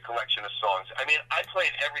putting this collection of songs. I mean, I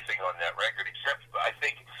played everything on that record except I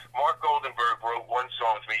think Mark Goldenberg wrote one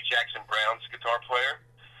song with me, Jackson Brown's guitar player,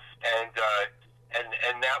 and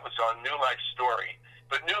that was on New Life Story.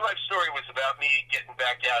 But New Life Story was about me getting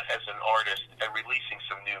back out as an artist and releasing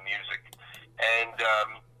some new music, and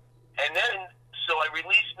then so I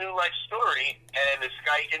released New Life Story, and this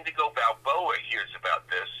guy Indigo Balboa hears about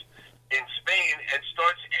this in Spain and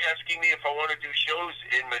starts asking me if I want to do shows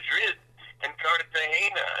in Madrid and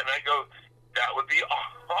Cartagena, and I go, that would be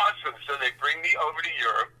awesome. So they bring me over to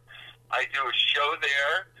Europe. I do a show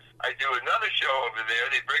there. I do another show over there.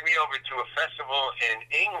 They bring me over to a festival in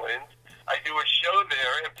England. I do a show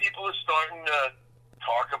there, and people are starting to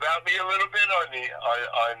talk about me a little bit on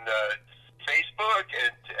Facebook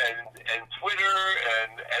and Twitter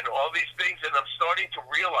and all these things, and I'm starting to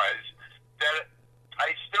realize that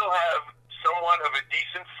I still have somewhat of a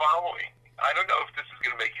decent following. I don't know if this is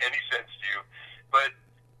going to make any sense to you, but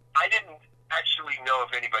I didn't actually know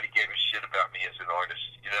if anybody gave a shit about me as an artist,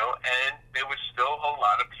 and there was still a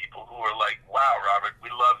lot of people who were like, wow, Robert, we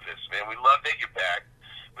love this, man. We love that you're back.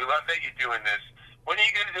 We love that you're doing this. When are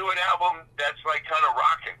you going to do an album that's like kind of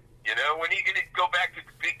rocking? When are you going to go back to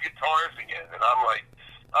the big guitars again? And I'm like,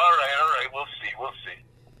 all right, we'll see.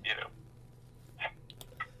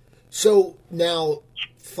 So now,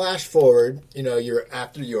 flash forward, you're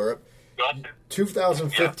after Europe.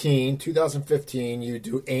 2015, you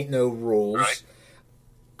do Ain't No Rules. Right.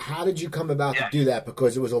 How did you come about to do that?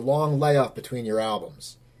 Because it was a long layoff between your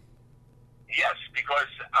albums. Yes, because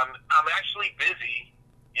I'm actually busy.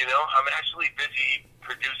 I'm actually busy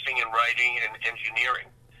producing and writing and engineering.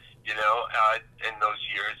 In those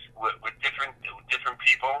years with different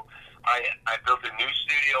people. I built a new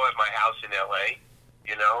studio at my house in LA.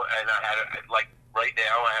 And I had it like right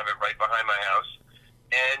now. I have it right behind my house.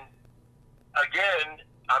 And again,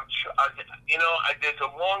 there's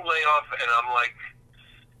a long layoff, and I'm like,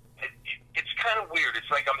 it's kind of weird.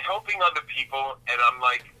 It's like I'm helping other people, and I'm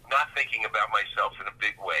like not thinking about myself in a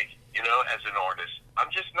big way, as an artist.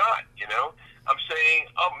 I'm just not, I'm saying,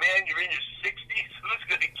 oh man, you're in your 60s. Who's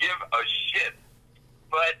going to give a shit?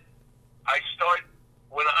 But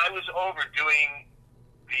when I was over doing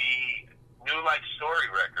the New Life Story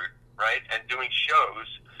record, right, and doing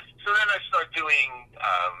shows, so then I start doing,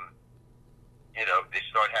 they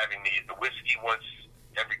start having the whiskey once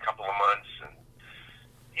every couple of months, and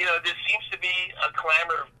there seems to be a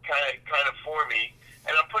clamor kind of for me,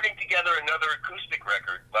 and I'm putting together another acoustic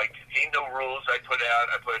record, like Ain't No Rules. I put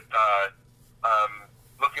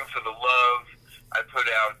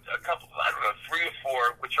 3 or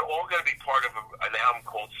 4, which are all going to be part of an album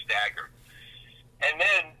called Stagger. And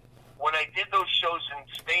then when I did those shows in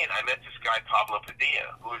Spain, I met this guy, Pablo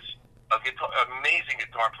Padilla, who's amazing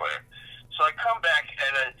guitar player. So I come back,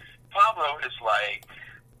 and Pablo is like,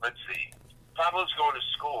 Pablo's going to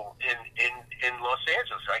school in Los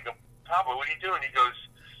Angeles. I go, Pablo, what are you doing? He goes,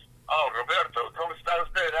 oh, Roberto, ¿cómo está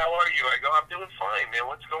usted? How are you? I go, I'm doing fine, man.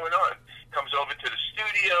 What's going on? Comes over to the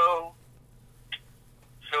studio.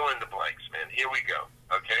 Fill in the blanks, man. Here we go.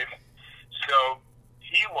 Okay? So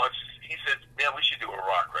he says, man, we should do a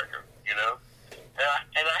rock record, And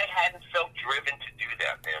I hadn't felt driven to do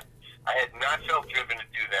that, man. I had not felt driven to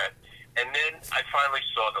do that. And then I finally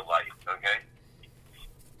saw the light, okay?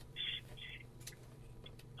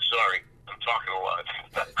 Sorry, I'm talking a lot.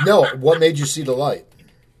 No, what made you see the light?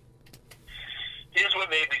 Here's what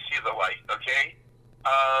made me see the light, okay?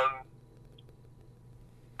 I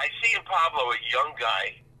see in Pablo a young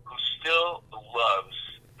guy who still loves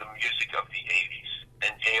the music of the 80s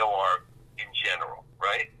and AOR in general,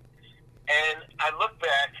 right? And I look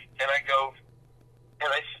back and I go,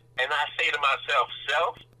 and I say to myself,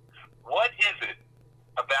 self, what is it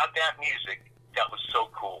about that music that was so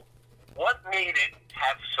cool? What made it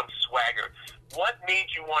have some swagger? What made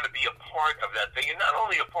you want to be a part of that thing? And not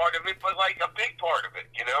only a part of it, but like a big part of it,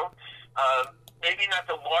 Maybe not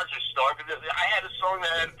the largest star, but I had a song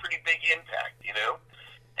that had a pretty big impact,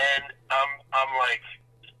 And I'm like,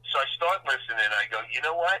 so I start listening, and I go, you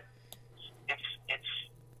know what? It's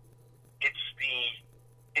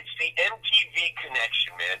the MTV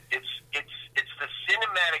connection, man. It's the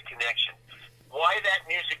cinematic connection. Why that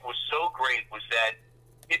music was so great was that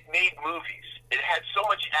it made movies. It had so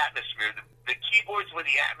much atmosphere. The keyboards were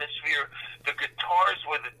the atmosphere. The guitars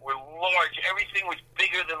were large. Everything was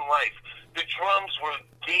bigger than life. The drums were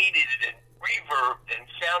gated and reverbed and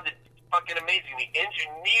sounded fucking amazing. The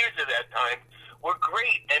engineers at that time were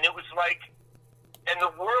great, and it was like, and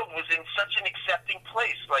the world was in such an accepting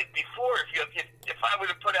place. Like before, if I would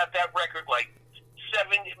have put out that record like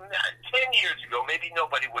 10 years ago, maybe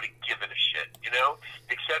nobody would have given a shit, you know,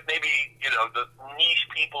 except maybe, you know, the niche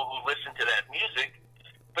people who listen to that music.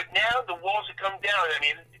 But now the walls have come down. I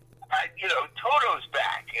mean, you know, Toto's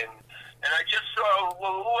back, and I just saw,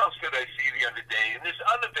 well, who else did I see the other day? And this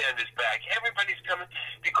other band is back. Everybody's coming,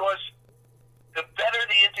 because the better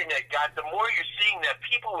the internet got, the more you're seeing that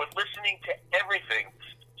people were listening to everything.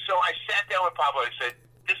 So I sat down with Pablo. I said,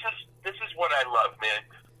 this is what I love, man.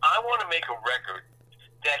 I want to make a record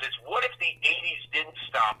that is, what if the 80s didn't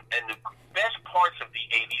stop, and the best parts of the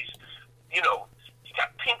 80s, you know, you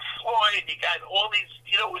got Pink Floyd, you got all these,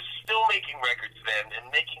 you know, was still making records then and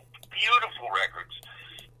making beautiful records.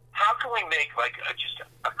 How can we make like just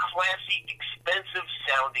a classy, expensive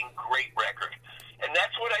sounding, great record? And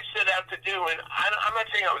that's what I set out to do. And I'm not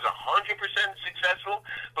saying I was 100% successful,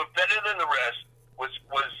 but better than the rest was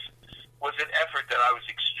an effort that I was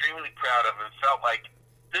extremely proud of, and felt like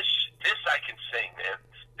this I can sing, man.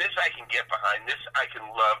 This I can get behind. This I can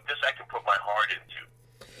love. This I can put my heart into.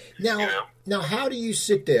 Now, how do you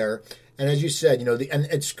sit there? And as you said, you know, and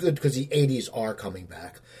it's good because the 80s are coming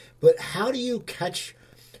back. But how do you catch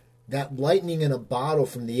that lightning in a bottle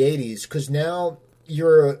from the 80s? Because now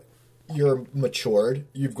you're matured.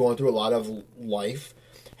 You've gone through a lot of life.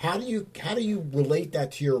 How do you relate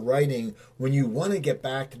that to your writing when you want to get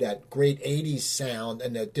back to that great 80s sound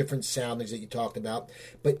and the different soundings that you talked about,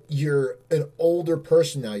 but you're an older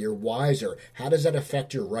person now, you're wiser? How does that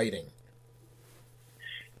affect your writing?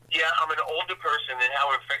 Yeah, I'm an older person, and how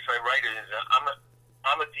it affects my writing is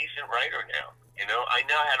I'm a decent writer now. You know, I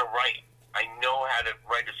know how to write. I know how to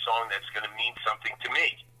write a song that's going to mean something to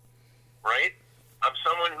me, right? I'm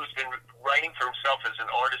someone who's been writing for himself as an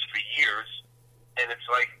artist for years, and it's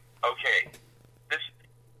like, okay, this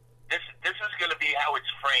is going to be how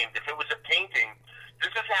it's framed. If it was a painting,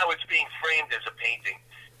 this is how it's being framed as a painting.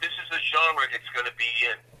 This is the genre it's going to be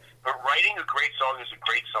in. But writing a great song is a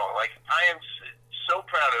great song. Like, I am so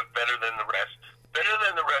proud of Better Than the Rest. Better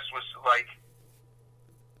Than the Rest was like,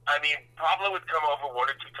 I mean, Pablo would come over 1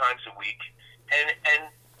 or 2 times a week, and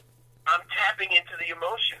I'm tapping into the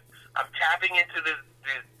emotion. I'm tapping into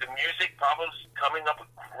the music. Pablo's coming up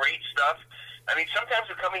with great stuff. I mean, sometimes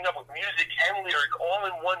we're coming up with music and lyric all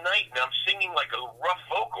in one night, and I'm singing like a rough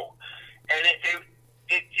vocal. And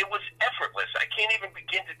it was effortless. I can't even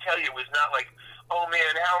begin to tell you. It was not like, oh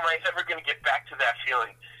man, how am I ever going to get back to that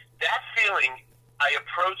feeling? That feeling, I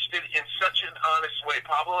approached it in such an honest way.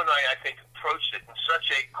 Pablo and I think, approached it in such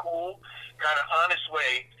a cool, kind of honest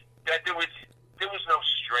way that there was no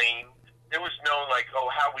strain. There was no like, oh,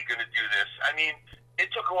 how are we going to do this? I mean,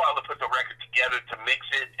 it took a while to put the record together, to mix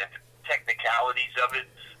it, and the technicalities of it.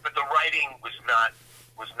 But the writing was not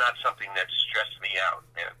something that stressed me out,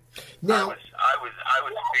 man. Now, I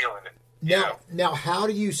was feeling it. Now, how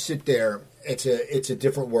do you sit there? It's a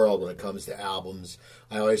different world when it comes to albums.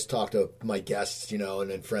 I always talk to my guests, you know,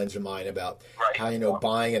 and then friends of mine about how, you know,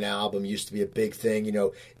 buying an album used to be a big thing. You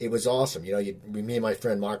know, it was awesome. You know, me and my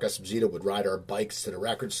friend Mark Esposito would ride our bikes to the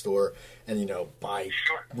record store and, you know, buy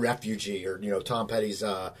Refugee or, you know, Tom Petty's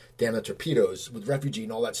Damn the Torpedoes with Refugee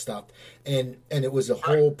and all that stuff. And it was a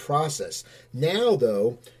whole process. Now,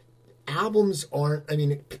 though, albums aren't, I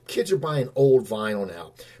mean, kids are buying old vinyl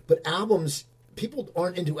now, but albums, people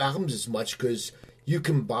aren't into albums as much because you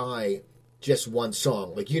can buy just one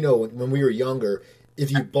song. Like, you know, when we were younger, if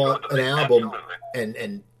you bought an album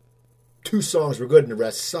and 2 songs were good and the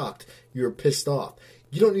rest sucked, you were pissed off.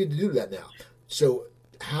 You don't need to do that now. So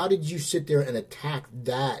how did you sit there and attack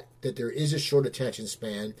that there is a short attention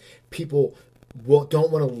span? People don't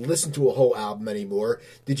want to listen to a whole album anymore.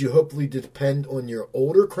 Did you hopefully depend on your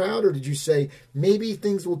older crowd, or did you say maybe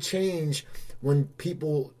things will change when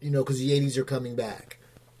people, you know, because the 80s are coming back?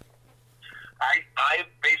 I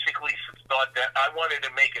basically thought that I wanted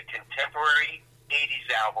to make a contemporary 80s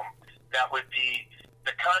album that would be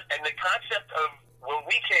the concept of when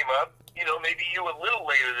we came up, you know, maybe you a little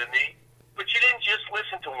later than me, but you didn't just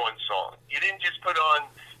listen to one song. You didn't just put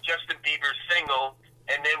on Justin Bieber's single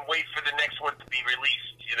and then wait for the next one to be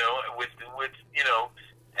released, you know, with you know,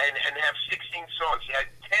 and have 16 songs. You had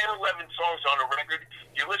 10, 11 songs on a record.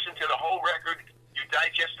 You listened to the whole record. You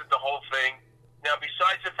digested the whole thing. Now,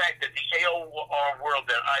 besides the fact that the AOR world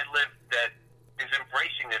that I live, that is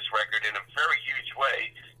embracing this record in a very huge way,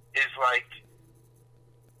 is like,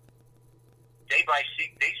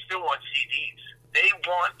 they still want CDs. They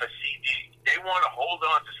want a CD. They want to hold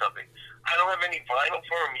on to something. I don't have any vinyl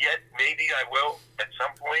for them yet. Maybe I will at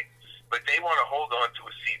some point. But they want to hold on to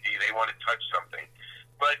a CD. They want to touch something.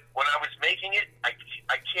 But when I was making it, I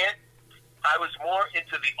can't. I was more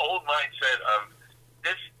into the old mindset of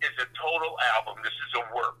this is a total album. This is a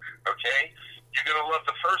work. Okay, you're gonna love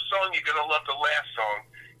the first song. You're gonna love the last song.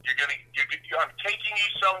 I'm taking you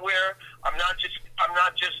somewhere. I'm not just.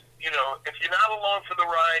 If you're not along for the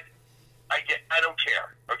ride, I don't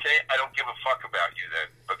care. Okay, I don't give a fuck about you then.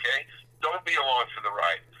 Okay, don't be along for the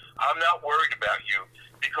ride. I'm not worried about you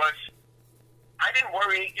because I didn't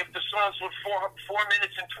worry if the songs were 4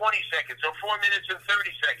 minutes and 20 seconds or 4 minutes and 30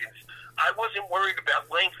 seconds. I wasn't worried about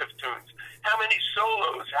length of tunes, how many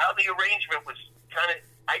solos, how the arrangement was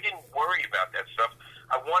I didn't worry about that stuff.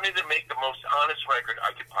 I wanted to make the most honest record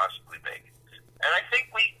I could possibly make. And I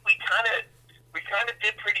think we kind of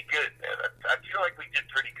did pretty good, man. I feel like we did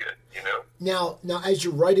pretty good, you know? Now, as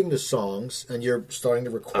you're writing the songs and you're starting to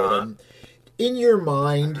record them, in your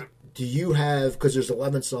mind, do you have, because there's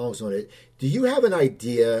 11 songs on it, do you have an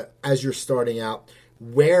idea as you're starting out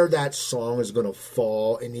where that song is going to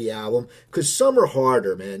fall in the album? Because some are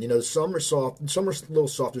harder, man. Some are soft, some are a little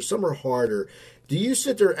softer, some are harder. Do you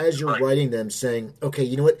sit there as you're writing them saying, okay,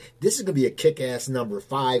 you know what, this is going to be a kick-ass number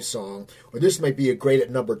 5 song, or this might be a great at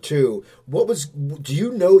number 2? Do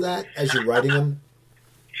you know that as you're writing them?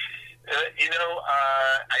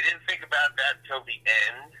 I didn't think about that till the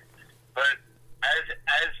end, but as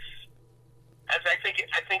I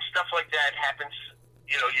think stuff like that happens.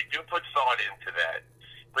 You do put thought into that,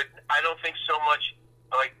 but I don't think so much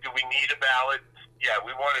like, do we need a ballad? Yeah,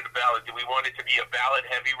 we wanted a ballad. Do we want it to be a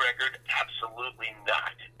ballad-heavy record? Absolutely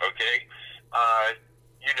not. Okay, I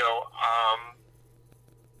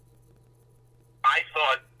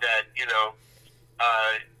thought that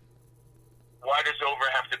Why Does Over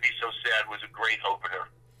Have to Be So Sad was a great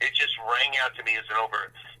opener. It just rang out to me as an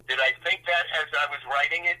opener. Did I think that as I was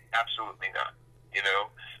writing it? Absolutely not.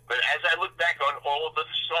 But as I look back on all of the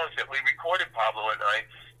songs that we recorded, Pablo and I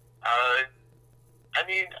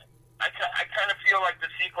kind of feel like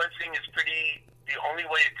the sequencing is the only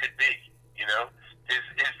way it could be, is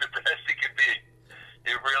the best it could be.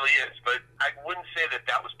 It really is. But I wouldn't say that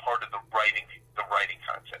was part of the writing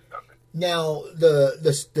concept of it. Now,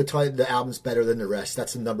 the album's Better Than the Rest.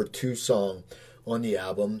 That's the number 2 song on the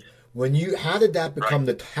album. How did that become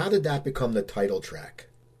the title track?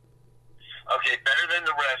 Okay, Better Than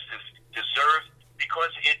the Rest is deserved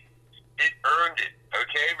because it earned it.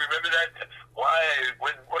 Okay, remember that? Why?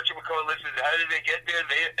 When listen, how did they get there?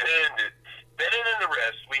 They earned it. Better Than the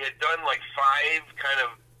Rest, we had done like 5 kind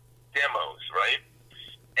of demos, right?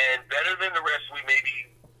 And Better Than the Rest,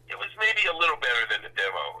 it was maybe a little better than the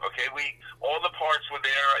demo. Okay, all the parts were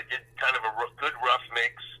there. I did kind of a good rough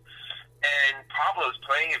mix, and Pablo's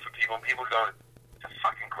playing it for people, and people going, "It's a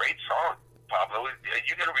fucking great song, Pablo. Are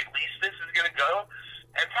you going to release this? Is it going to go?"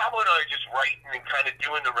 And Pablo and I are just writing and kind of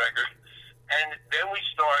doing the record. And then we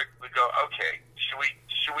go, okay, should we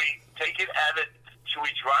take it should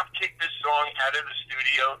we drop kick this song out of the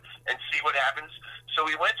studio and see what happens? So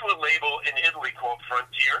we went to a label in Italy called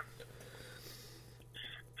Frontier.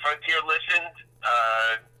 Frontier listened,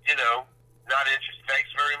 not interested.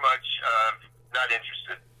 Thanks very much. Not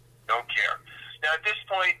interested. Don't care. Now at this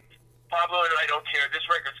point, Pablo and I don't care. This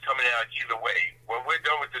record's coming out either way. When we're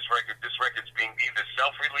done with this record's being either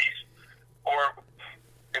self-released or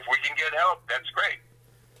if we can get help, that's great.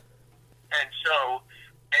 And so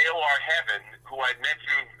AOR Heaven, who I met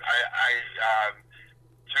through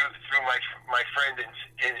my friend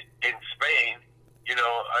in Spain,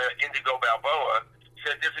 Indigo Balboa,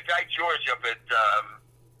 said there's a guy George is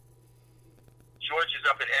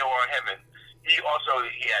up at AOR Heaven. He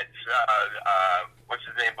had what's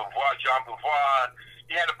his name, Jean Beauvoir.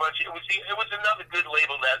 He had a bunch. It was another good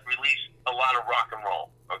label that released a lot of rock and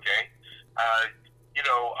roll. Okay,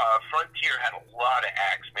 Frontier had a lot of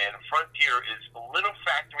acts, man. Frontier is a little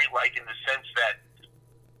factory-like in the sense that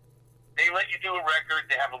they let you do a record.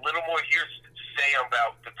 They have a little more here to say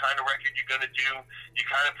about the kind of record you're going to do. You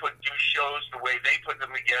kind of do shows the way they put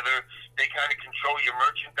them together. They kind of control your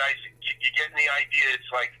merchandise. You're getting the idea.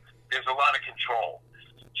 It's like there's a lot of control.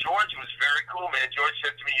 George was very cool, man. George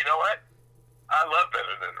said to me, "You know what? I love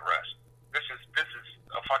Better Than the Rest. This is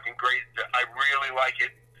a fucking great. I really like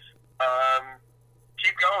it.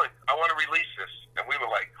 Keep going. I want to release this." And we were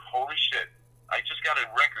like, "Holy shit! I just got a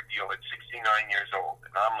record deal at 69 years old,"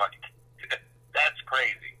 and I'm like, "That's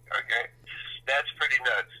crazy." Okay, that's pretty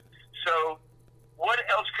nuts. So, what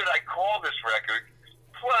else could I call this record?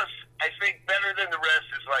 Plus, I think Better Than the Rest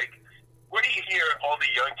is like, what do you hear all the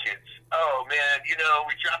young kids? "Oh man, you know,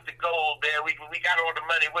 we dropped the gold, man. We got all the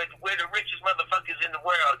money. We're the richest motherfuckers in the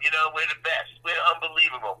world. You know, we're the best. We're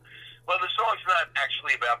unbelievable. Well, the song's not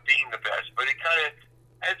actually about being the best, but it kind of,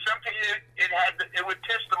 and something it would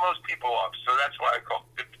piss the most people off. So that's why I called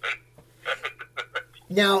it.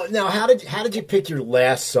 Now, how did you pick your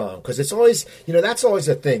last song? Because it's always, you know, that's always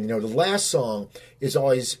a thing. You know, the last song is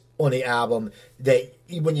always on the album. That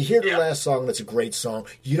when you hear the last song, that's a great song.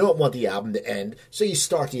 You don't want the album to end, so you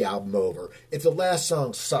start the album over. If the last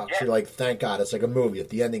song sucks, you're like, thank God. It's like a movie. If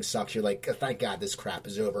the ending sucks, you're like, thank God this crap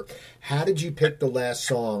is over. How did you pick the last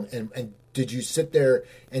song, and did you sit there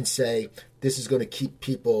and say, this is going to keep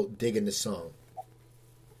people digging the song?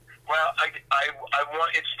 Well, I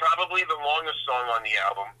want. It's probably the longest song on the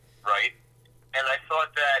album, right? And I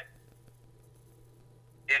thought that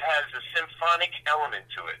it has a symphonic element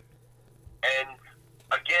to it. And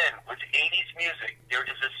again, with 80s music, there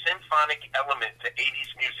is a symphonic element to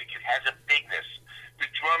 80s music. It has a bigness, the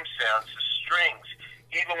drum sounds, the strings.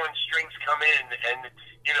 Even when strings come in, and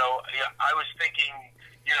you know, I was thinking,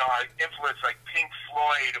 you know, I influenced like Pink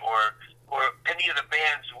Floyd or any of the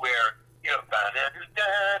bands where, you know,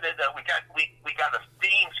 we got the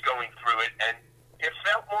themes going through it, and it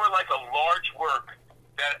felt more like a large work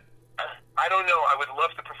that I don't know. I would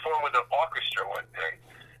love to perform with an orchestra one day,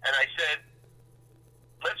 and I said,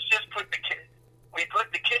 let's just put we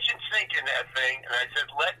put the kitchen sink in that thing, and I said,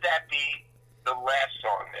 let that be the last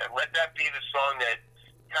song, man. Let that be the song that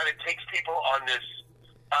kind of takes people on this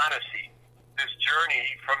odyssey, this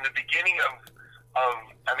journey from the beginning of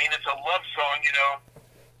I mean, it's a love song, you know.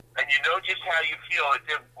 And you know just how you feel.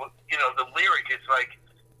 You know, the lyric is like,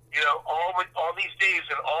 you know, all these days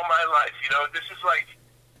and all my life, you know, this is like,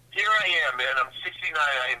 here I am, man. I'm 69.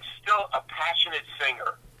 I am still a passionate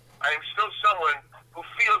singer. I am still someone who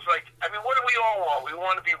feels like, I mean, what do we all want? We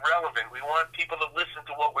want to be relevant. We want people to listen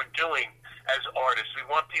to what we're doing as artists. We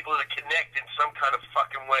want people to connect in some kind of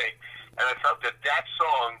fucking way. And I felt that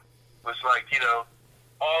song was like, you know,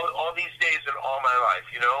 all these days and all my life,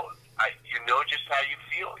 you know. You know just how you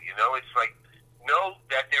feel. You know, it's like, know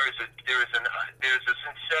that there is a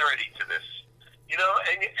sincerity to this. You know,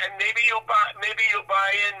 and maybe you'll buy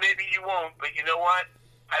in, maybe you won't. But you know what?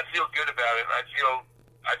 I feel good about it. I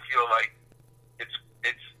feel like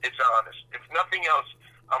it's honest. If nothing else,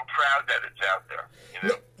 I'm proud that it's out there. You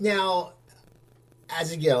know. Now,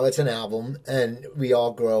 as you know, it's an album, and we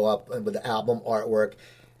all grow up with the album artwork.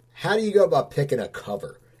 How do you go about picking a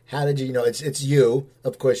cover? How did you know it's you?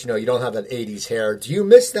 Of course, you know you don't have that 80s hair. Do you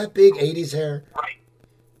miss that big 80s hair? Right.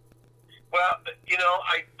 Well, you know,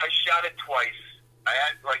 I shot it twice. I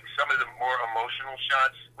had like some of the more emotional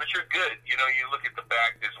shots, which are good. You know, you look at the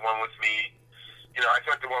back. There's one with me. You know, I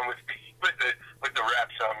thought the one with the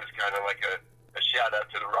rap song was kind of like a shout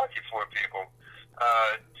out to the Rocky Four people.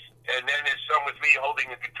 And then there's some with me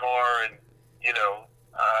holding a guitar, and you know,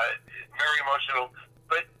 very emotional.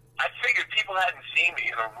 But I figured people hadn't seen me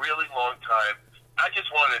in a really long time. I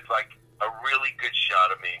just wanted like a really good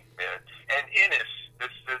shot of me, man. And Innes,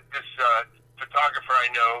 this photographer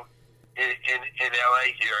I know in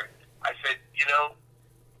LA here, I said, you know,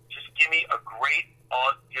 just give me a great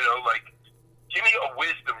give me a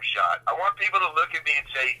wisdom shot. I want people to look at me and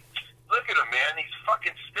say, look at him, man. He's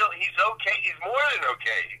okay. He's more than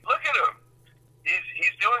okay. Look at him.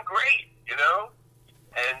 He's doing great, you know?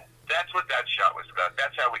 And that's what that shot was about.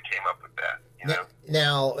 That's how we came up with that, you know?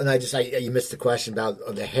 Now, and you missed the question about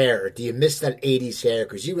the hair. Do you miss that 80s hair?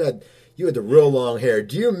 Because you had the real long hair.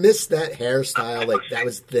 Do you miss that hairstyle? Like, that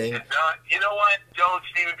was the thing? No, you know what? Don't,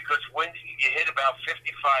 Steven, because when you hit about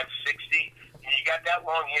 55, 60, and you got that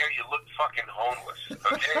long hair, you look fucking homeless,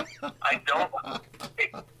 okay? I don't.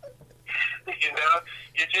 You know?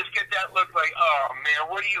 You just get that look like, oh, man,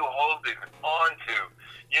 what are you holding on to?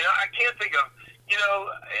 You know, I can't think of, you know,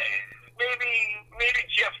 maybe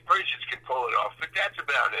Jeff Bridges can pull it off, but that's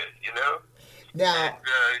about it, you know? Now,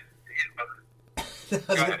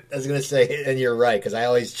 and, I was going to say, and you're right, because I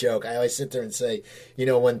always joke. I always sit there and say, you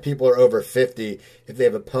know, when people are over 50, if they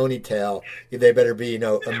have a ponytail, they better be, you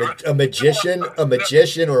know, a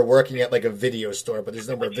magician or working at like a video store, but there's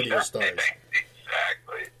no more video stores.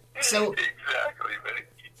 Exactly. So, exactly, man.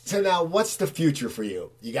 So now, what's the future for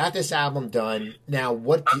you? You got this album done. Now,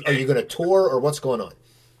 are you going to tour, or what's going on?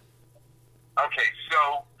 Okay,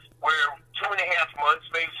 so we're 2.5 months,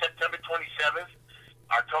 maybe September 27th,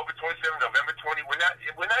 October 27th, November 20. We're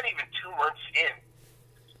not even 2 months in,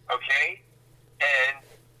 okay? And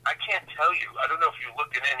I can't tell you. I don't know if you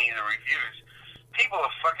looked at any of the reviews. People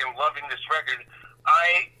are fucking loving this record.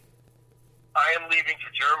 I am leaving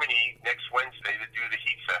for Germany next Wednesday to do the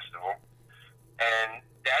Heat Festival, and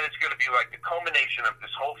that that is going to be like the culmination of this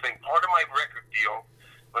whole thing. Part of my record deal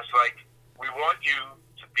was like, we want you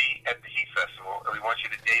to be at the Heat Festival, and we want you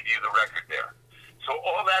to debut the record there. So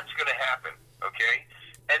all that's going to happen, okay?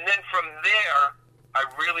 And then from there, I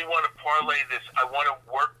really want to parlay this. I want to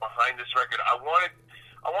work behind this record. I want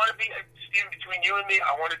to be, Steve, between you and me,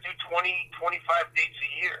 I want to do 20, 25 dates a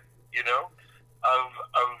year, you know,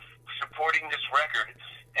 of supporting this record.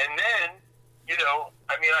 And then, you know,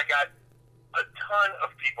 I mean, I got a ton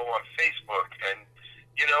of people on Facebook and,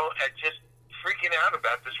 you know, just freaking out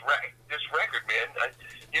about this record, man.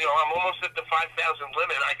 I'm almost at the 5,000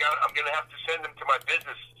 limit. I'm going to have to send them to my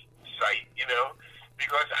business site, you know,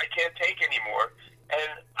 because I can't take anymore.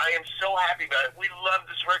 And I am so happy about it. We love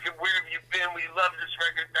this record. Where have you been? We love this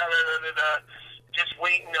record. Da, da, da, da, da. Just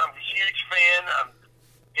waiting. I'm a huge fan.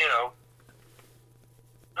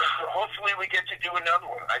 Hopefully we get to do another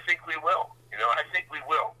one. I think we will. You know, I think we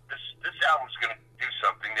will. This album's going to do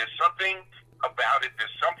something. There's something about it.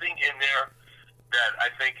 There's something in there that I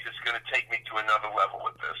think is going to take me to another level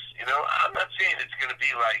with this. You know, I'm not saying it's going to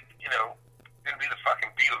be like, you know, going to be the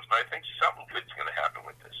fucking Beatles, but I think something good's going to happen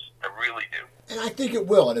with this. I really do. And I think it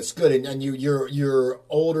will, and it's good. And you're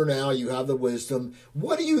older now. You have the wisdom.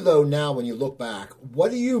 What do you, though, now when you look back,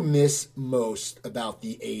 what do you miss most about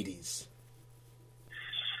the 80s?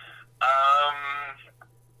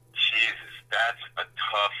 Jesus, that's a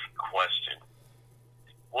tough question.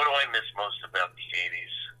 What do I miss most about the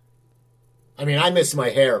 80s? I mean, I miss my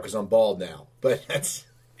hair because I'm bald now, but that's...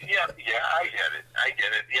 Yeah, I get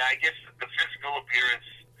it. Yeah, I guess the physical appearance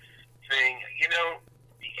thing, you know,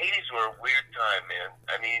 the 80s were a weird time, man.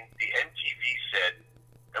 I mean, the MTV set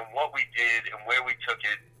and what we did and where we took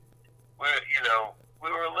it, we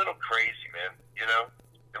were a little crazy, man, you know?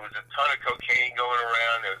 There was a ton of cocaine going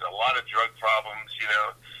around. There was a lot of drug problems, you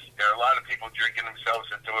know? There are a lot of people drinking themselves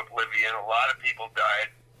into oblivion. A lot of people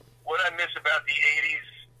died. What I miss about the 80s,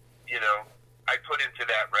 you know, I put into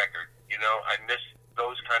that record. You know, I miss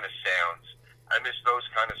those kind of sounds. I miss those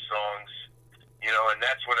kind of songs, you know, and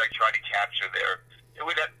that's what I try to capture there.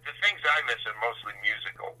 The things I miss are mostly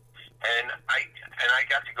musical, and I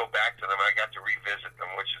got to go back to them. I got to revisit them,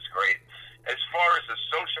 which is great. As far as the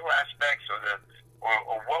social aspects or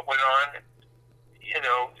what went on, you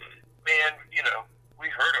know, man, you know, we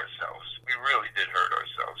hurt ourselves. We really did hurt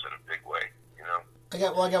ourselves in a big way, you know. I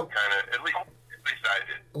got kind of at least I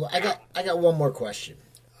did. Well, I got one more question.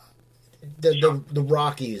 The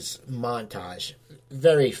Rockies montage,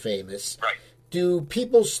 very famous. Right. Do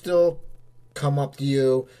people still come up to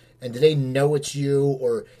you, and do they know it's you,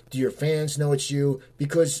 or do your fans know it's you?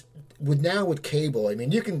 Because with cable, I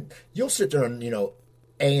mean, you'll sit there on, you know,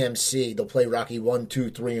 AMC. They'll play Rocky 1, 2,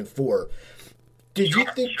 3, and 4. Do you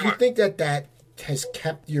think that has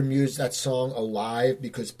kept your music, that song, alive?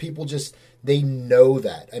 Because people they know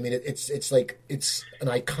that. I mean, it's like it's an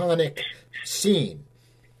iconic scene.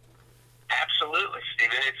 Absolutely,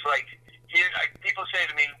 Stephen. It's like people say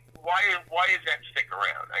to me, why does that stick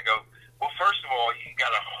around? I go, well, first of all, you got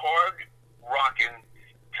a hard rockin'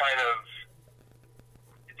 kind of,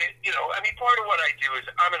 you know, I mean, part of what I do is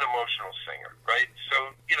I'm an emotional singer, right?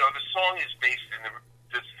 So, you know, the song is based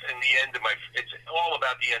in the end of it's all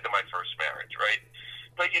about the end of my first marriage, right?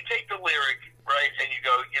 But you take the lyric, right, and you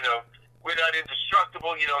go, you know, we're not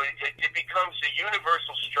indestructible, you know, it becomes a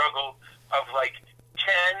universal struggle of like,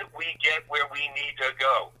 can we get where we need to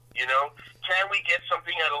go? You know, can we get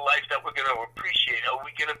something out of life that we're going to appreciate? Are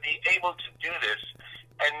we going to be able to do this?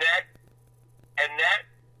 And that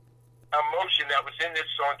emotion that was in this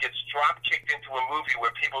song gets drop kicked into a movie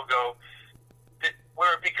where people go,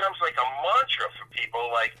 where it becomes like a mantra for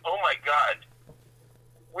people, like, oh my God,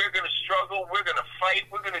 we're going to struggle, we're going to fight,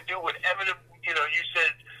 we're going to do whatever. You know, you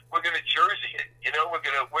said we're going to Jersey it. You know, we're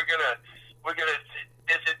gonna.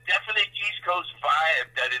 There's a definite East Coast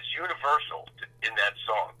vibe that is universal in that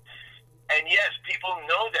song. And yes, people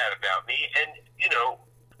know that about me. And, you know,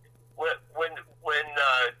 when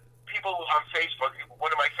people on Facebook,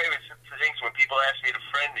 one of my favorite things when people ask me to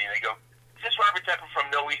friend me, they go, is this Robert Tepper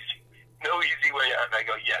from No Easy Way Out? And I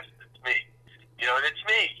go, yes, it's me. You know, and it's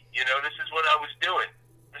me. You know, this is what I was doing.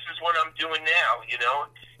 This is what I'm doing now, you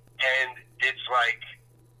know? And it's like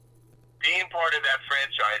being part of that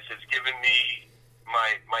franchise has given me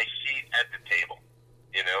my seat at the table,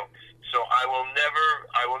 you know. So I will never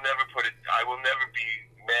be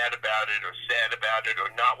mad about it or sad about it or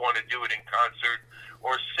not want to do it in concert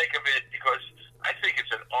or sick of it, because I think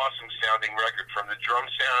it's an awesome sounding record, from the drum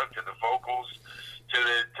sound to the vocals to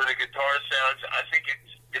the guitar sounds. I think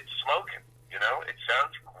it's smoking, you know. It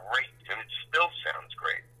sounds great, and it still sounds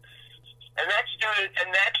great. And that's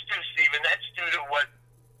due, Stephen. That's due to what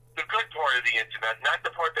the good part part of the internet, not the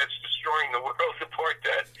part that's destroying the world, the part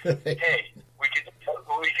that, hey, we could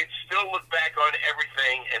still look back on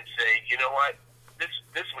everything and say, you know what, this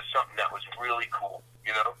was something that was really cool,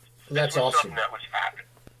 you know? That's this was awesome. Something that was happening.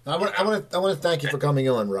 I want to thank you for coming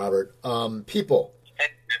on, Robert. People, And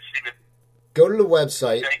Steven, go to the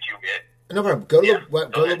website. thank you, man. No problem. Go to Yeah, the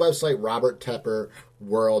go ahead. website,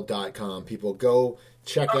 roberttepperworld.com. People, go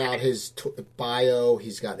check out his bio.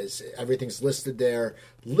 He's got everything's listed there.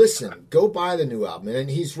 Listen, go buy the new album. And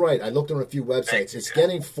he's right. I looked on a few websites. It's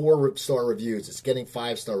getting 4-star reviews. It's getting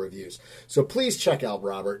 5-star reviews. So please check out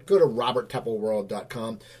Robert. Go to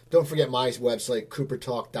roberttepperworld.com. Don't forget my website,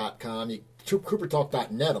 coopertalk.com.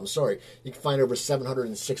 CooperTalk.net, I'm sorry. You can find over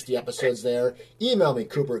 760 episodes there. Email me,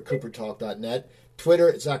 Cooper at CooperTalk.net. Twitter,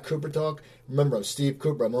 it's at CooperTalk. Remember, I'm Steve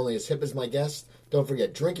Cooper. I'm only as hip as my guest. Don't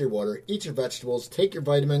forget, drink your water, eat your vegetables, take your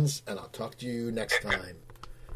vitamins, and I'll talk to you next time.